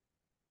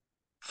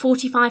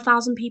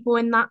 45,000 people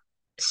in that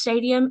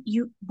stadium,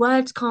 you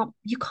can't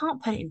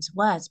put it into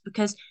words,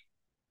 because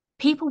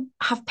people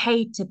have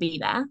paid to be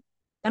there.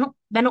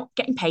 They're not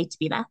getting paid to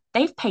be there.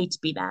 They've paid to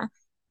be there.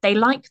 They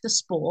like the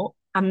sport,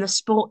 and the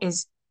sport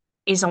is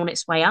on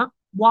its way up.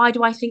 Why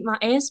do I think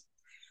that is?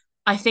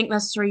 I think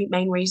there's three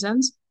main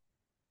reasons.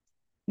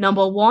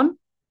 Number one,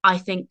 I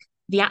think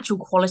the actual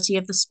quality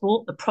of the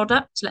sport, the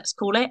product, let's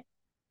call it,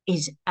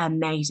 is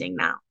amazing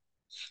now.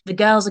 The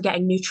girls are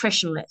getting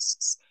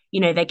nutritionalists.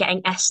 They're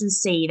getting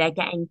S&C, they're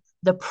getting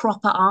the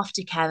proper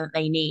aftercare that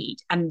they need,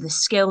 and the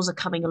skills are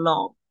coming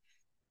along.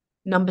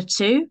 Number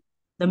two,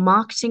 the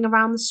marketing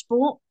around the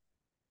sport,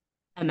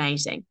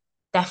 amazing.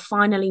 They're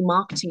finally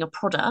marketing a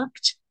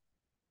product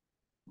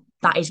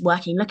that is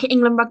working. Look at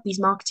England Rugby's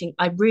marketing.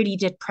 I really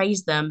did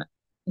praise them.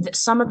 That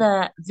some of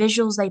the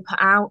visuals they put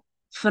out,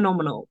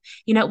 phenomenal.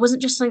 It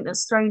wasn't just something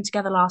that's thrown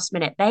together last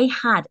minute. They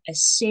had a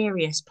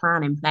serious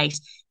plan in place.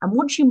 And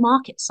once you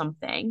market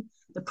something,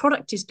 the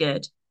product is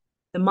good,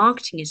 the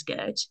marketing is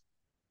good,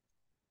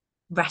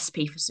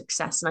 recipe for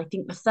success. And I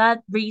think the third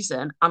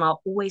reason, and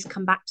I'll always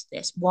come back to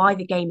this, why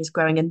the game is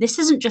growing, and this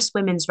isn't just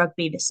women's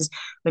rugby, this is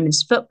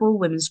women's football,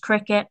 women's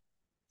cricket,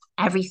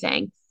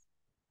 everything.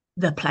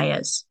 The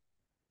players.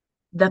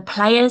 The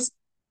players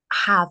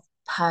have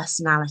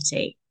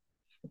personality,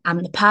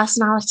 and the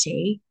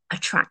personality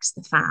attracts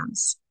the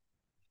fans.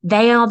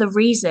 They are the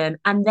reason,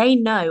 and they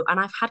know. And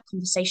I've had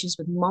conversations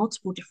with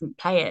multiple different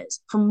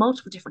players from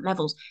multiple different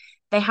levels.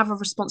 They have a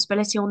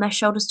responsibility on their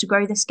shoulders to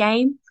grow this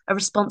game, a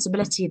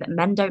responsibility that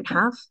men don't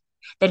have.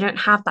 They don't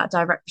have that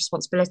direct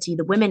responsibility.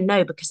 The women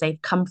know, because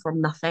they've come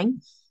from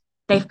nothing.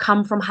 They've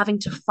come from having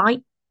to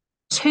fight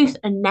tooth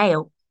and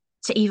nail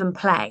to even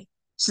play.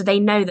 So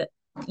they know that,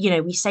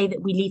 we say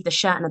that we leave the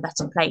shirt in a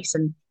better place.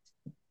 And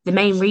the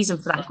main reason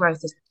for that growth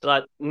is,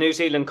 Like New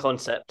Zealand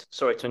concept.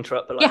 Sorry to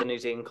interrupt, but like yeah, the New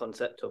Zealand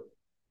concept of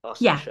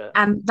passing the yeah. shirt.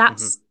 And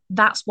Mm-hmm.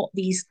 that's what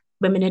these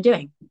women are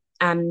doing.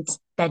 And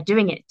they're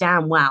doing it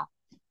damn well.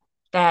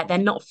 They're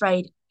not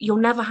afraid. You'll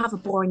never have a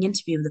boring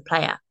interview with a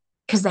player,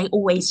 because they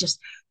always just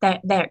they're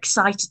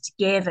excited to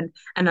give and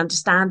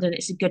understand, and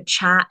it's a good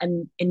chat,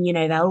 and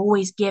they'll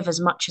always give as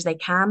much as they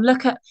can.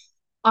 Look at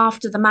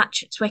after the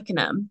match at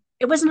Twickenham.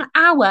 It was an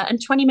hour and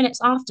 20 minutes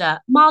after.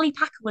 Marley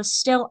Packer was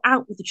still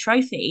out with the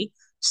trophy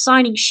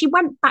signing. She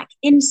went back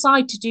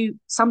inside to do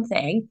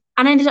something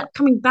and ended up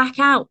coming back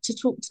out to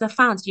talk to the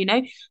fans,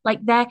 like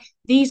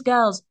these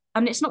girls,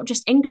 and it's not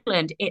just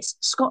England, it's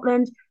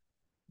Scotland,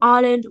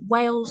 Ireland,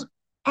 Wales,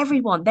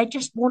 everyone. They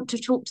just want to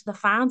talk to the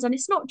fans. And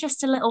it's not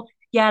just a little,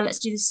 yeah, let's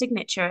do the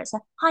signature. It's a,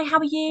 hi, how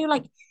are you?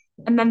 Like,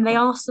 and then they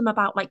ask them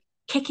about like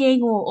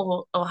kicking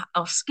or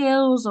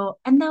skills or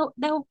and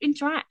they'll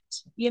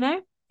interact, you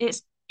know?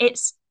 It's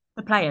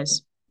the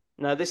players.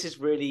 No, this is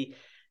really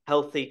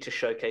healthy to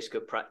showcase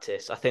good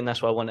practice. I think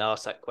that's why I want to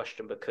ask that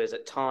question, because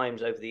at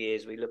times over the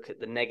years we look at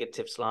the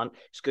negative slant.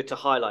 It's good to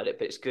highlight it,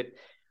 but it's good,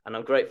 and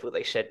I'm grateful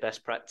they shared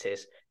best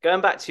practice.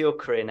 Going back to your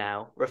career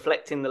now,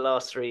 reflecting the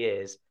last 3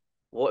 years,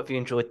 what have you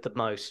enjoyed the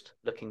most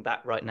looking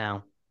back right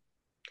now?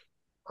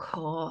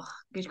 Oh,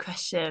 good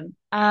question.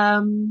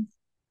 The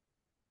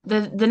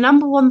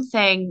number one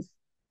thing,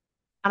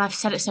 and I've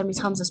said it so many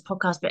times in this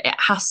podcast, but it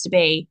has to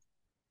be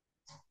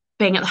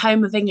being at the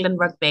home of England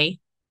rugby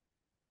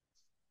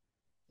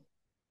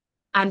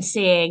and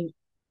seeing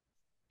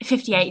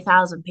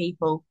 58,000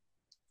 people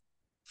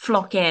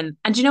flock in.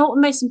 And do you know what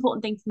the most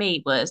important thing for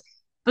me was? It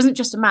wasn't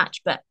just a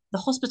match, but the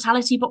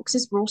hospitality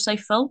boxes were also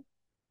full.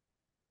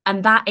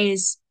 And that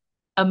is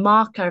a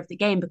marker of the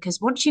game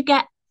because once you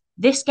get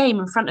this game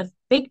in front of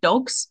big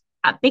dogs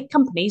at big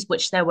companies,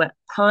 which there were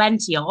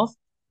plenty of,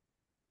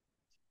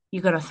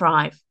 you're going to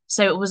thrive.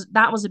 So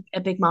that was a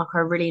big marker.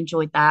 I really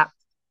enjoyed that.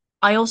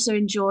 I also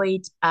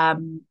enjoyed, I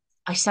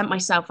sent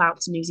myself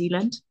out to New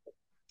Zealand,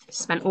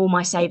 spent all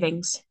my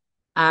savings.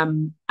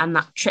 And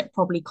that trip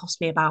probably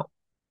cost me about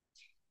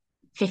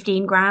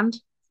 15 grand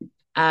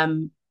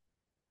um,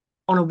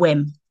 on a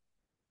whim.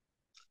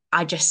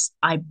 I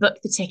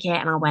booked the ticket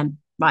and I went,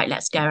 right,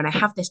 let's go. And I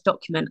have this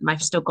document and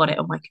I've still got it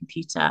on my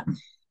computer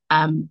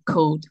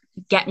called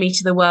Get Me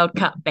to the World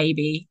Cup,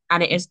 Baby.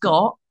 And it has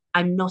got,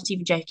 I'm not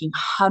even joking,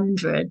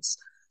 hundreds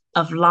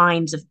of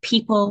lines of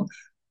people,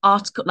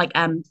 article like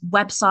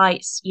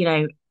websites,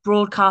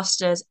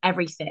 broadcasters,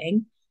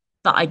 everything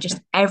that I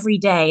just every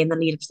day in the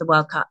lead up to the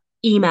World Cup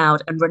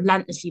emailed and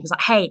relentlessly was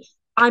like, hey,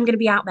 I'm going to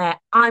be out there.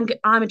 I'm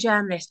a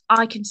journalist.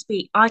 I can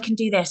speak. I can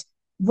do this.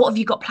 What have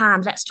you got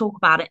planned? Let's talk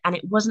about it. And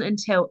it wasn't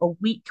until a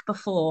week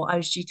before I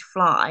was due to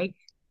fly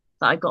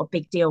that I got a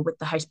big deal with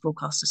the host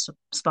broadcaster,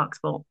 Spark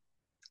Sport.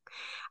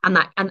 And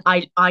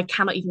I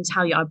cannot even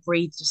tell you, I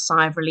breathed a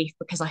sigh of relief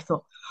because I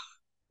thought,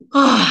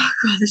 oh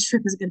God, this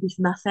trip is going to be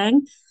for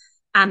nothing.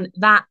 And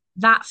that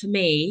for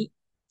me,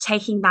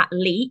 taking that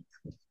leap,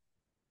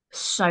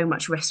 so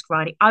much risk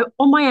riding. I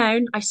on my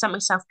own, I sent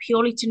myself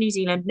purely to New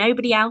Zealand.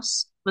 Nobody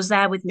else was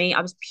there with me.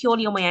 I was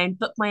purely on my own,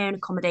 booked my own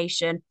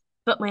accommodation,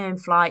 booked my own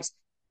flights.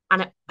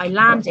 And I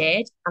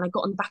landed and I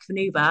got on the back of an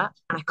Uber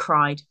and I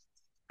cried.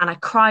 And I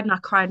cried and I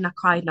cried and I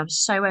cried and I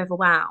was so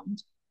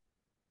overwhelmed.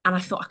 And I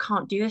thought, I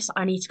can't do this.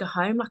 I need to go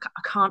home. Like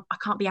I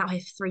can't be out here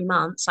for 3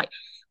 months. Like,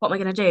 what am I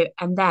gonna do?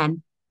 And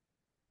then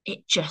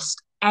it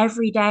just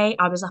every day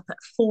I was up at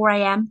 4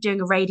 a.m.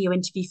 doing a radio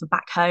interview for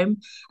back home.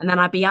 And then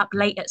I'd be up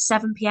late at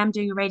 7 p.m.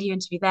 doing a radio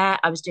interview there.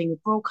 I was doing the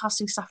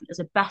broadcasting stuff. It was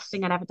the best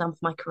thing I'd ever done for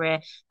my career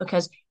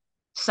because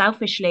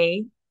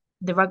selfishly,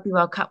 the Rugby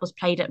World Cup was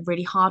played at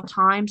really hard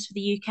times for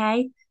the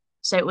UK.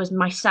 So it was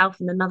myself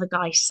and another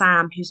guy,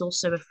 Sam, who's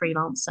also a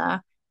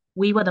freelancer.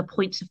 We were the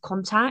points of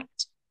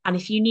contact. And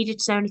if you needed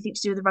to know anything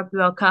to do with the Rugby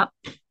World Cup,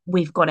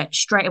 we've got it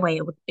straight away.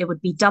 It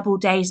would be double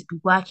days, it'd be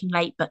working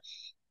late, but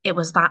it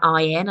was that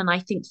eye in. And I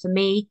think for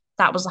me,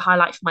 that was a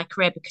highlight for my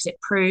career because it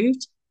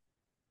proved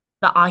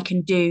that I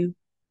can do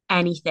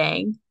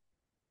anything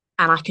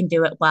and I can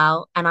do it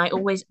well. And I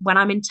always, when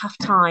I'm in tough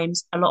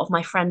times, a lot of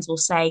my friends will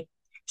say,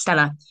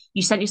 Stella,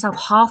 you sent yourself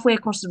halfway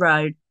across the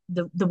road,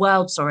 the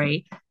world,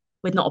 sorry,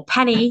 with not a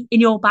penny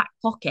in your back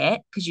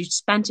pocket because you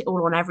spent it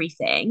all on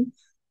everything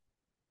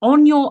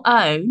on your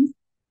own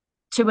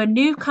to a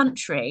new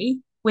country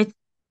with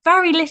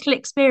very little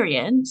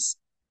experience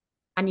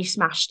and you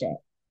smashed it.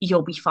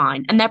 You'll be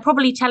fine. And they're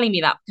probably telling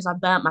me that because I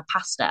burnt my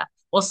pasta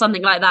or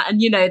something like that.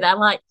 And they're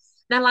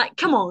like,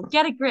 come on,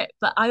 get a grip.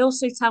 But I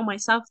also tell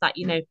myself that,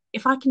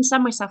 if I can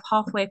send myself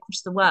halfway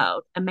across the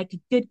world and make a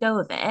good go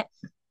of it,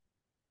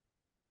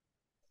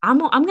 I'm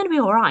going to be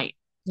all right,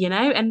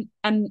 and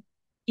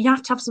you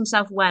have to have some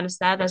self-awareness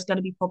there. There's going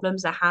to be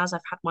problems. I've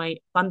had my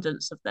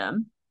abundance of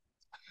them.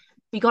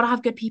 But you got to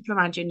have good people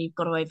around you and you've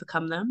got to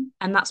overcome them.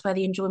 And that's where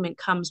the enjoyment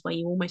comes, where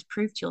you almost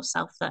prove to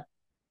yourself that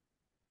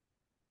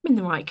I'm in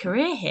the right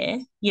career here,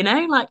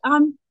 like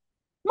I'm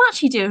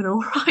actually doing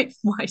all right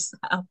for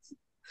myself.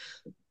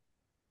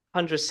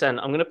 100%.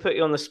 I'm going to put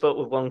you on the spot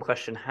with one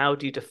question. How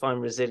do you define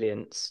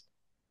resilience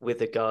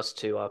with regards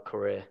to our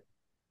career?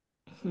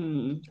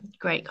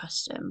 Great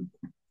question.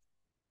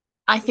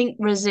 I think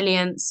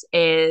resilience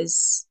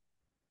is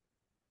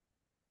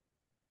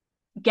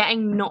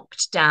getting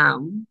knocked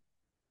down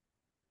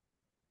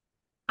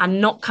and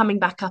not coming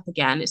back up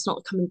again. It's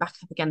not coming back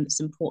up again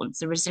that's important.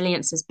 The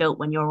resilience is built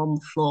when you're on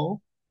the floor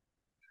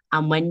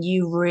and when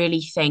you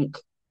really think,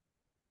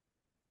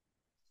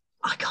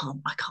 I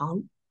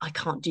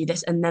can't do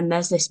this. And then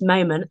there's this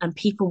moment, and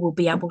people will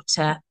be able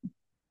to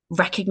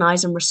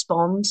recognize and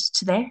respond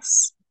to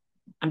this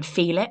and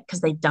feel it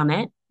because they've done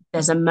it.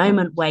 There's a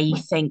moment where you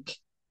think,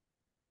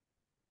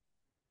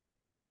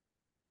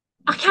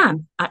 I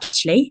can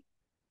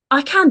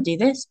do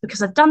this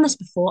because I've done this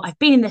before. I've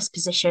been in this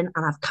position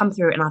and I've come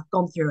through it and I've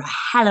gone through a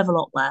hell of a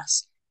lot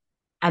worse.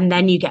 And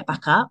then you get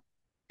back up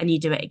and you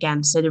do it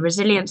again. So the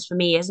resilience for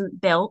me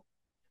isn't built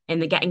in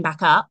the getting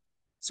back up.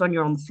 It's when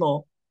you're on the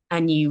floor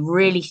and you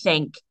really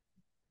think,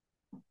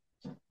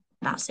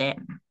 that's it.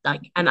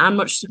 Like, and I'm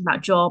not just talking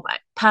about job,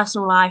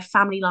 personal life,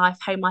 family life,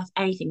 home life,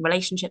 anything,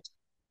 relationships.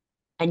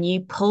 And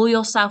you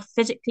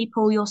physically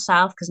pull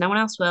yourself, because no one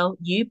else will,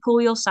 you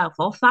pull yourself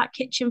off that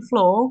kitchen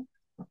floor,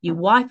 you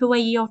wipe away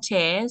your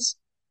tears,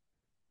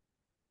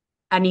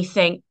 and you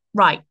think,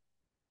 right,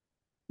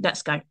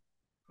 let's go.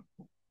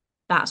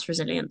 That's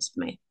resilience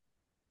for me.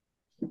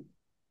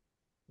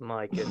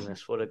 My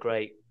goodness, what a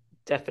great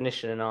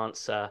definition and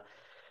answer.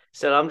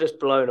 So I'm just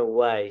blown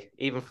away,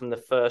 even from the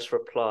first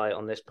reply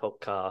on this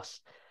podcast.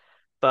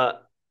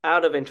 But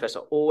out of interest, I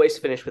always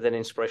finish with an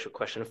inspirational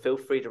question. Feel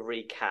free to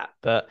recap.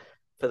 But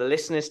for the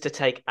listeners to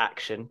take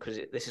action, because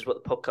this is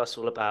what the podcast is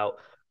all about,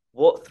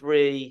 what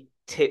 3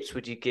 tips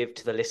would you give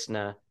to the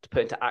listener to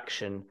put into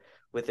action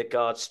with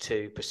regards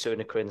to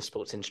pursuing a career in the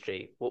sports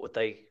industry? What would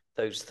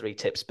those 3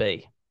 tips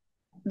be?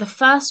 The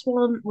first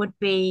one would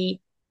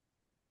be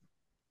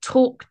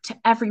talk to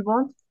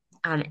everyone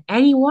and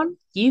anyone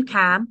you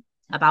can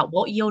about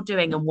what you're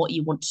doing and what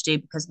you want to do.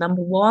 Because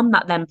number one,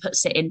 that then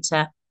puts it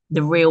into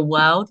the real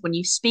world. When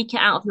you speak it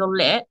out of your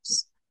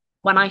lips,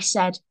 when I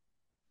said,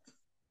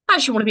 I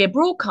actually want to be a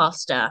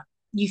broadcaster,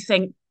 you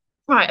think,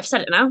 right, I've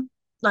said it now.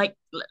 Like,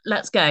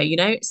 let's go.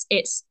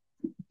 It's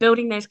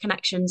building those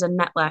connections and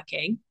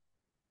networking.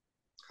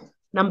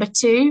 Number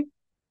two,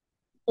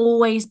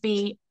 always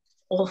be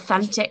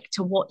authentic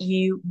to what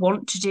you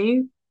want to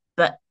do,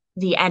 but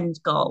the end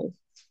goal.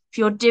 If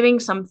you're doing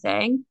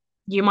something,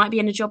 you might be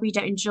in a job you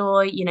don't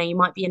enjoy, you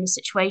might be in a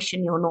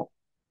situation you're not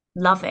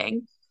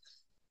loving.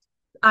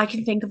 I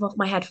can think of off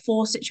my head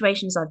 4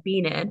 situations I've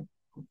been in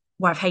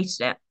where I've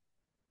hated it.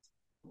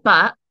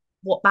 But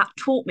what that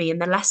taught me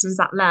and the lessons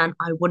that learned,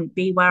 I wouldn't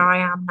be where I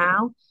am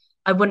now.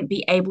 I wouldn't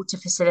be able to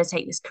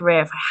facilitate this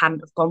career if I hadn't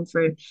have gone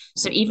through.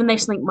 So even though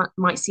something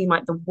might seem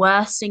like the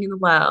worst thing in the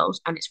world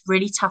and it's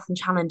really tough and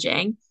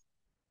challenging,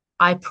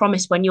 I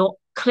promise when you're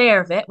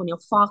clear of it, when you're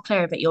far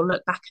clear of it, you'll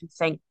look back and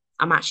think,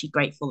 I'm actually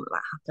grateful that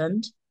that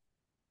happened.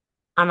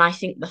 And I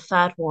think the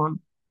third one,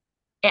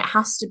 it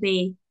has to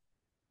be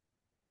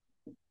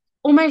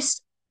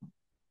almost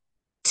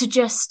to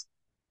just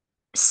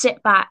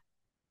sit back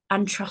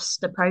and trust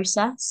the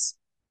process.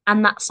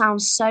 And that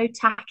sounds so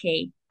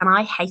tacky, and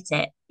I hate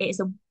it. It is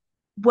the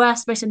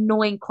worst, most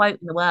annoying quote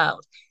in the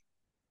world.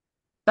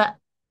 But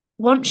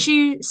once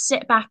you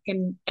sit back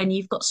and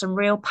you've got some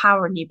real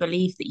power and you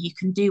believe that you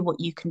can do what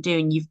you can do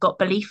and you've got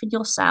belief in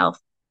yourself,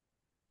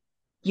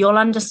 you'll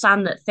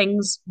understand that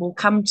things will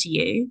come to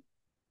you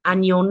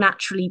and you'll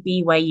naturally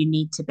be where you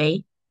need to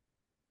be.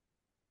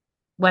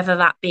 Whether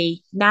that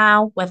be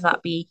now, whether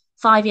that be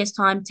 5 years'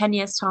 time, 10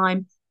 years'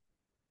 time,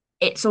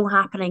 it's all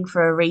happening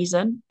for a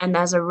reason. And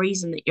there's a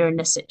reason that you're in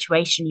the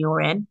situation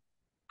you're in.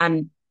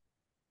 And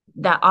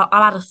that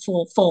I'll add a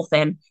fourth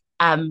in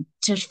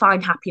to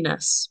find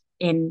happiness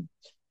in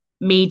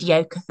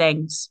mediocre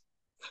things.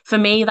 For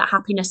me, that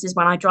happiness is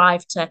when I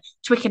drive to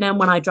Twickenham,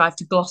 when I drive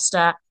to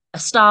Gloucester, a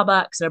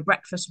Starbucks and a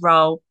breakfast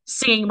roll,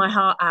 singing my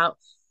heart out,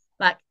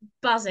 like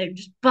buzzing,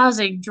 just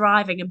buzzing,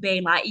 driving and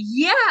being like,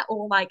 yeah.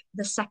 Or like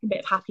the second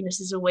bit of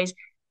happiness is always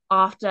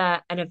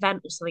after an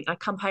event or something. I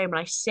come home and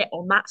I sit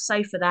on that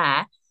sofa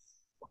there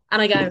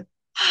and I go,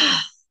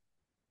 ah,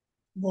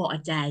 what a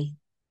day.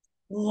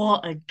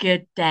 What a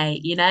good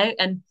day.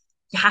 And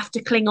you have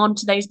to cling on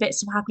to those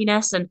bits of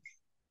happiness and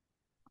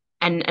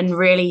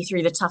really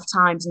through the tough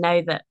times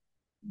know that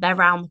they're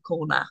around the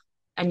corner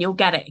and you'll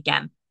get it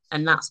again.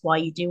 And that's why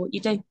you do what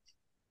you do.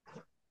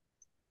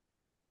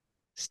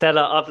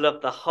 Stella, I've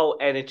loved the whole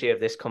energy of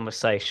this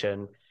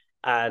conversation,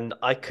 and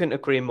I couldn't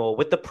agree more.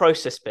 With the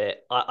process bit,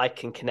 I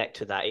can connect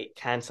to that. It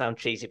can sound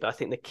cheesy, but I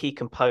think the key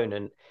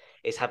component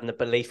is having the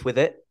belief with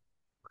it,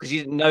 because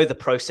you didn't know the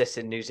process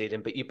in New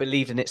Zealand, but you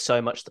believed in it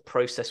so much the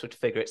process would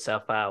figure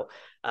itself out.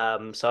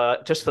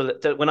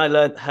 When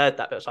I heard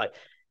that, it was like,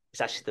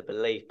 it's actually the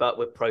belief, but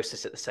with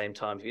process at the same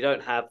time. If you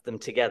don't have them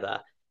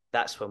together,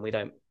 that's when we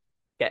don't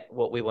get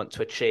what we want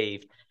to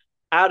achieve.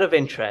 Out of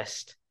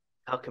interest,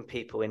 how can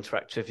people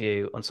interact with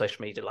you on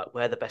social media? Like,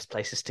 where are the best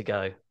places to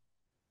go?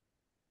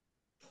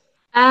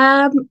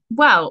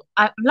 Well,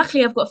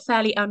 luckily I've got a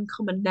fairly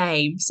uncommon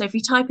name. So if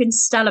you type in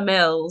Stella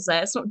Mills,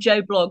 it's not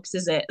Joe Blogs,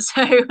 is it?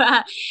 So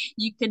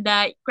you can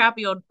grab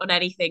me on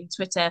anything: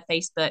 Twitter,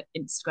 Facebook,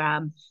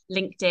 Instagram,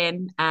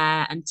 LinkedIn,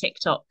 and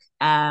TikTok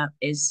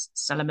is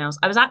Stella Mills.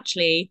 I was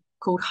actually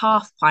called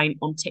Half Pint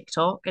on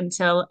TikTok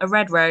until a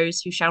red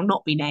rose who shall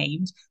not be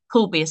named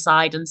pulled me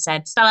aside and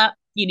said, Stella,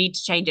 you need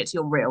to change it to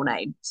your real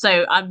name.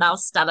 So I'm now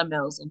Stella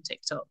Mills on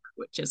TikTok,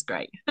 which is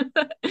great.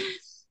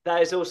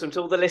 That is awesome.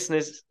 To all the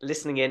listeners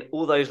listening in,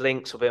 all those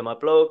links will be on my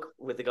blog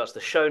with regards to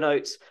the show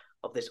notes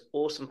of this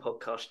awesome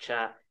podcast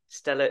chat.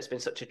 Stella, it's been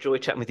such a joy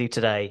chatting with you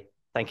today.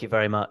 Thank you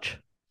very much.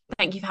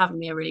 Thank you for having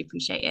me. I really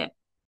appreciate it.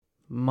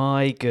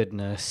 My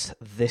goodness,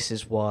 this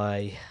is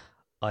why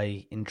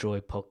I enjoy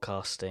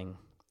podcasting.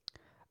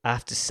 I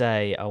have to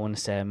say, I want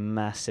to say a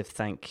massive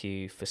thank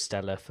you for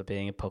Stella for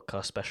being a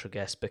podcast special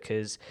guest,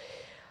 because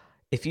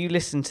if you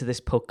listen to this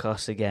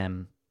podcast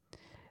again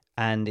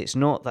And it's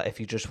not that if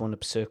you just want to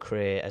pursue a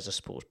career as a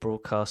sports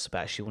broadcaster, but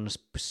actually want to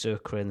pursue a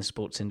career in the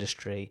sports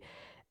industry,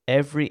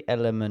 every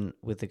element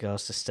with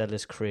regards to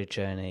Stella's career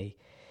journey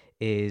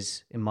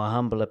is, in my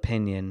humble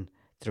opinion,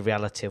 the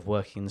reality of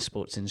working in the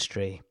sports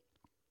industry.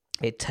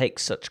 It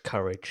takes such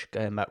courage,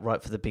 going back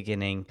right from the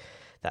beginning,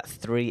 that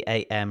 3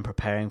 a.m.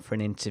 preparing for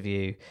an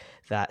interview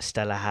that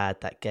Stella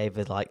had that gave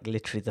her like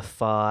literally the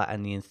fire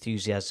and the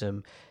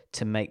enthusiasm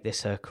to make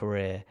this her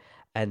career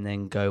and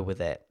then go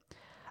with it.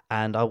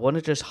 And I want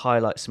to just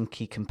highlight some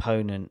key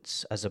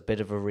components as a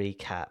bit of a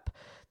recap.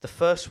 The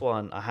first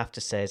one, I have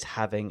to say, is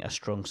having a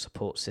strong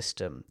support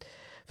system.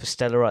 For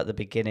Stella right at the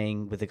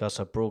beginning, with regards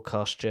to her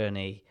broadcast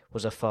journey,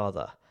 was her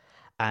father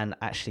and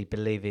actually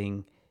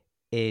believing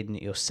in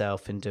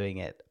yourself and doing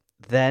it.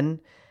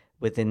 Then,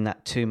 within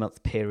that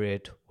 2-month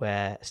period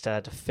where Stella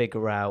had to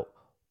figure out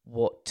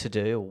what to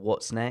do or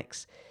what's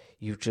next,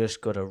 you've just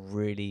got to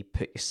really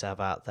put yourself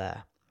out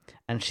there.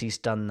 And she's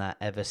done that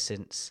ever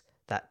since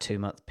that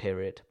 2-month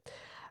period.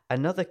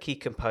 Another key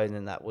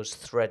component that was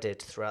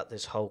threaded throughout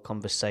this whole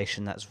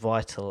conversation that's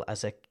vital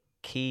as a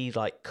key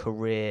like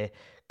career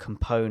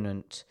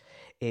component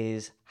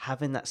is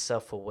having that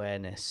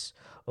self-awareness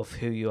of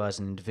who you are as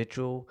an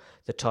individual,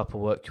 the type of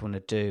work you want to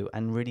do,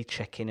 and really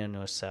check in on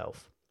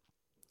yourself.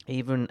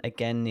 Even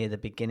again near the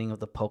beginning of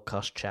the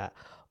podcast chat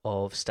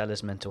of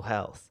Stella's mental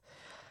health,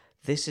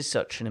 this is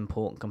such an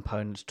important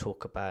component to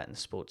talk about in the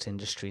sports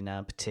industry now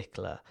in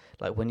particular.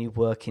 Like when you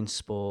work in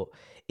sport,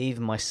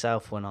 even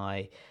myself, when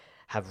I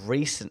have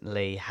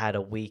recently had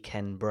a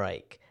weekend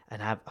break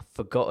and have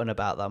forgotten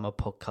about that I'm a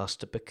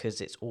podcaster,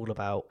 because it's all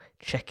about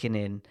checking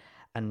in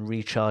and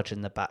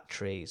recharging the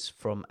batteries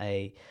from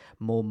a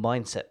more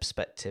mindset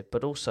perspective,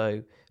 but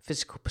also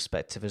physical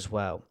perspective as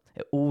well.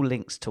 It all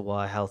links to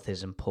why health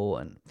is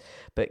important.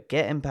 But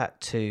getting back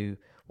to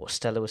what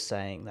Stella was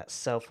saying, that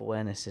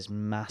self-awareness is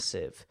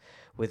massive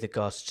with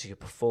regards to your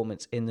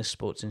performance in the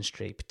sports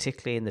industry,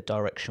 particularly in the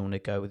direction you want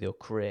to go with your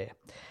career.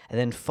 And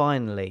then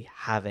finally,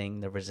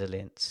 having the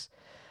resilience.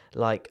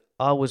 Like,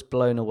 I was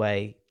blown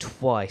away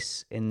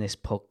twice in this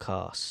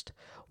podcast.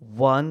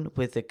 One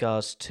with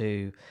regards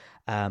to,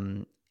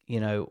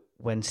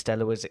 when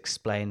Stella was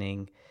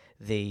explaining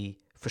the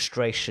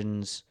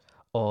frustrations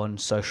on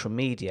social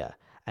media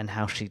and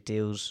how she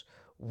deals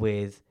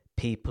with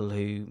people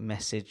who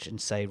message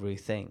and say rude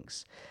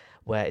things,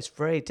 where it's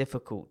very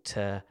difficult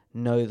to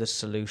know the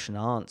solution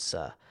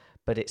answer,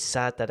 but it's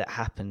sad that it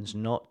happens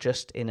not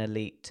just in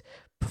elite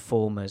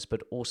performers,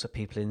 but also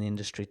people in the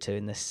industry too.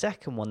 And the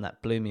second one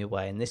that blew me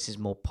away, and this is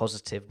more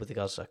positive with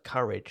regards to her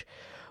courage,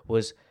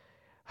 was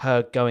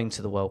her going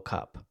to the World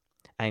Cup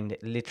and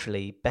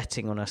literally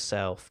betting on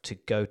herself to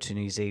go to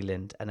New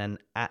Zealand. And then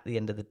at the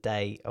end of the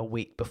day, a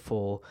week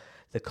before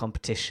the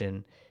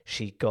competition,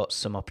 she got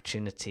some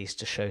opportunities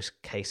to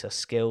showcase her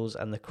skills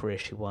and the career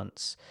she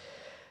wants.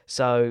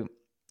 So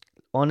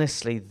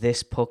honestly,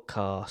 this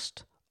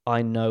podcast,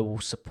 I know, will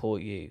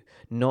support you,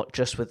 not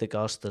just with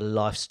regards to the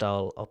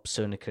lifestyle of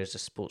pursuing a career as a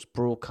sports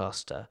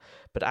broadcaster,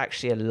 but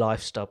actually a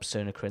lifestyle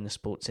pursuing a career in the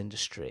sports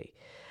industry.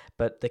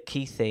 But the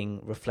key thing,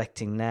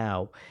 reflecting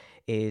now,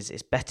 is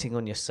betting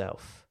on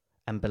yourself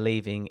and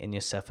believing in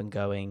yourself and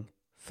going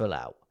full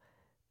out.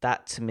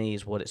 That to me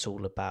is what it's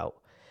all about.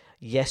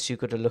 Yes, you've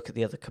got to look at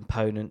the other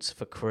components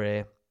of a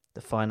career,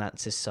 the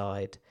finances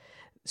side,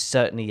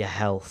 certainly your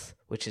health,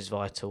 which is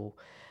vital.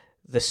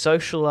 The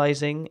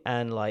socializing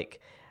and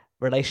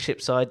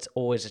relationship side's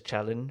always a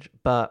challenge,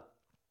 but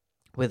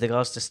with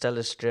regards to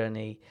Stella's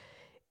journey,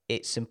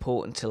 it's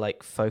important to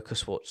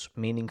focus what's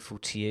meaningful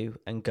to you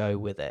and go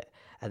with it.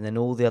 And then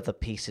all the other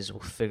pieces will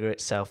figure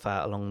itself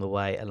out along the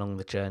way, along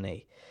the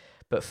journey.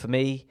 But for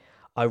me,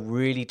 I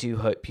really do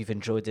hope you've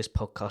enjoyed this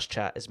podcast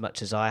chat as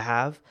much as I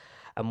have.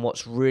 And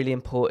what's really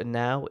important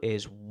now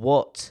is,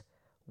 what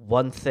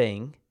one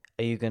thing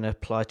are you going to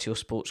apply to your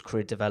sports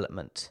career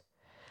development?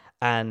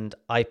 And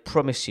I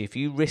promise you, if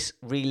you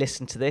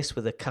re-listen to this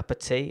with a cup of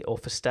tea, or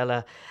for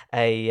Stella,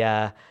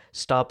 a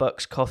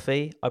Starbucks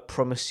coffee, I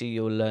promise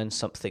you'll learn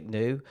something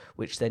new,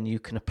 which then you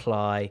can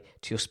apply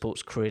to your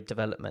sports career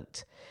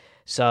development.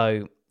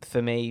 So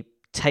for me,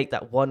 take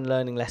that one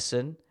learning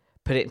lesson,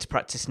 put it into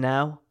practice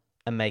now,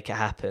 and make it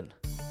happen.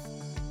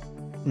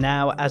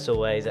 Now, as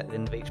always, at the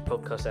end of each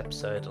podcast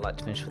episode, I'd like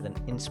to finish with an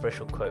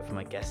inspirational quote from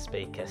my guest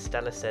speaker.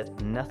 Stella said,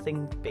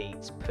 "Nothing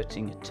beats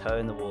putting your toe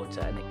in the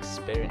water and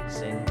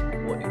experiencing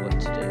what you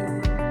want to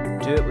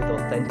do. Do it with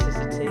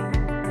authenticity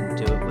and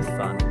do it with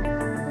fun."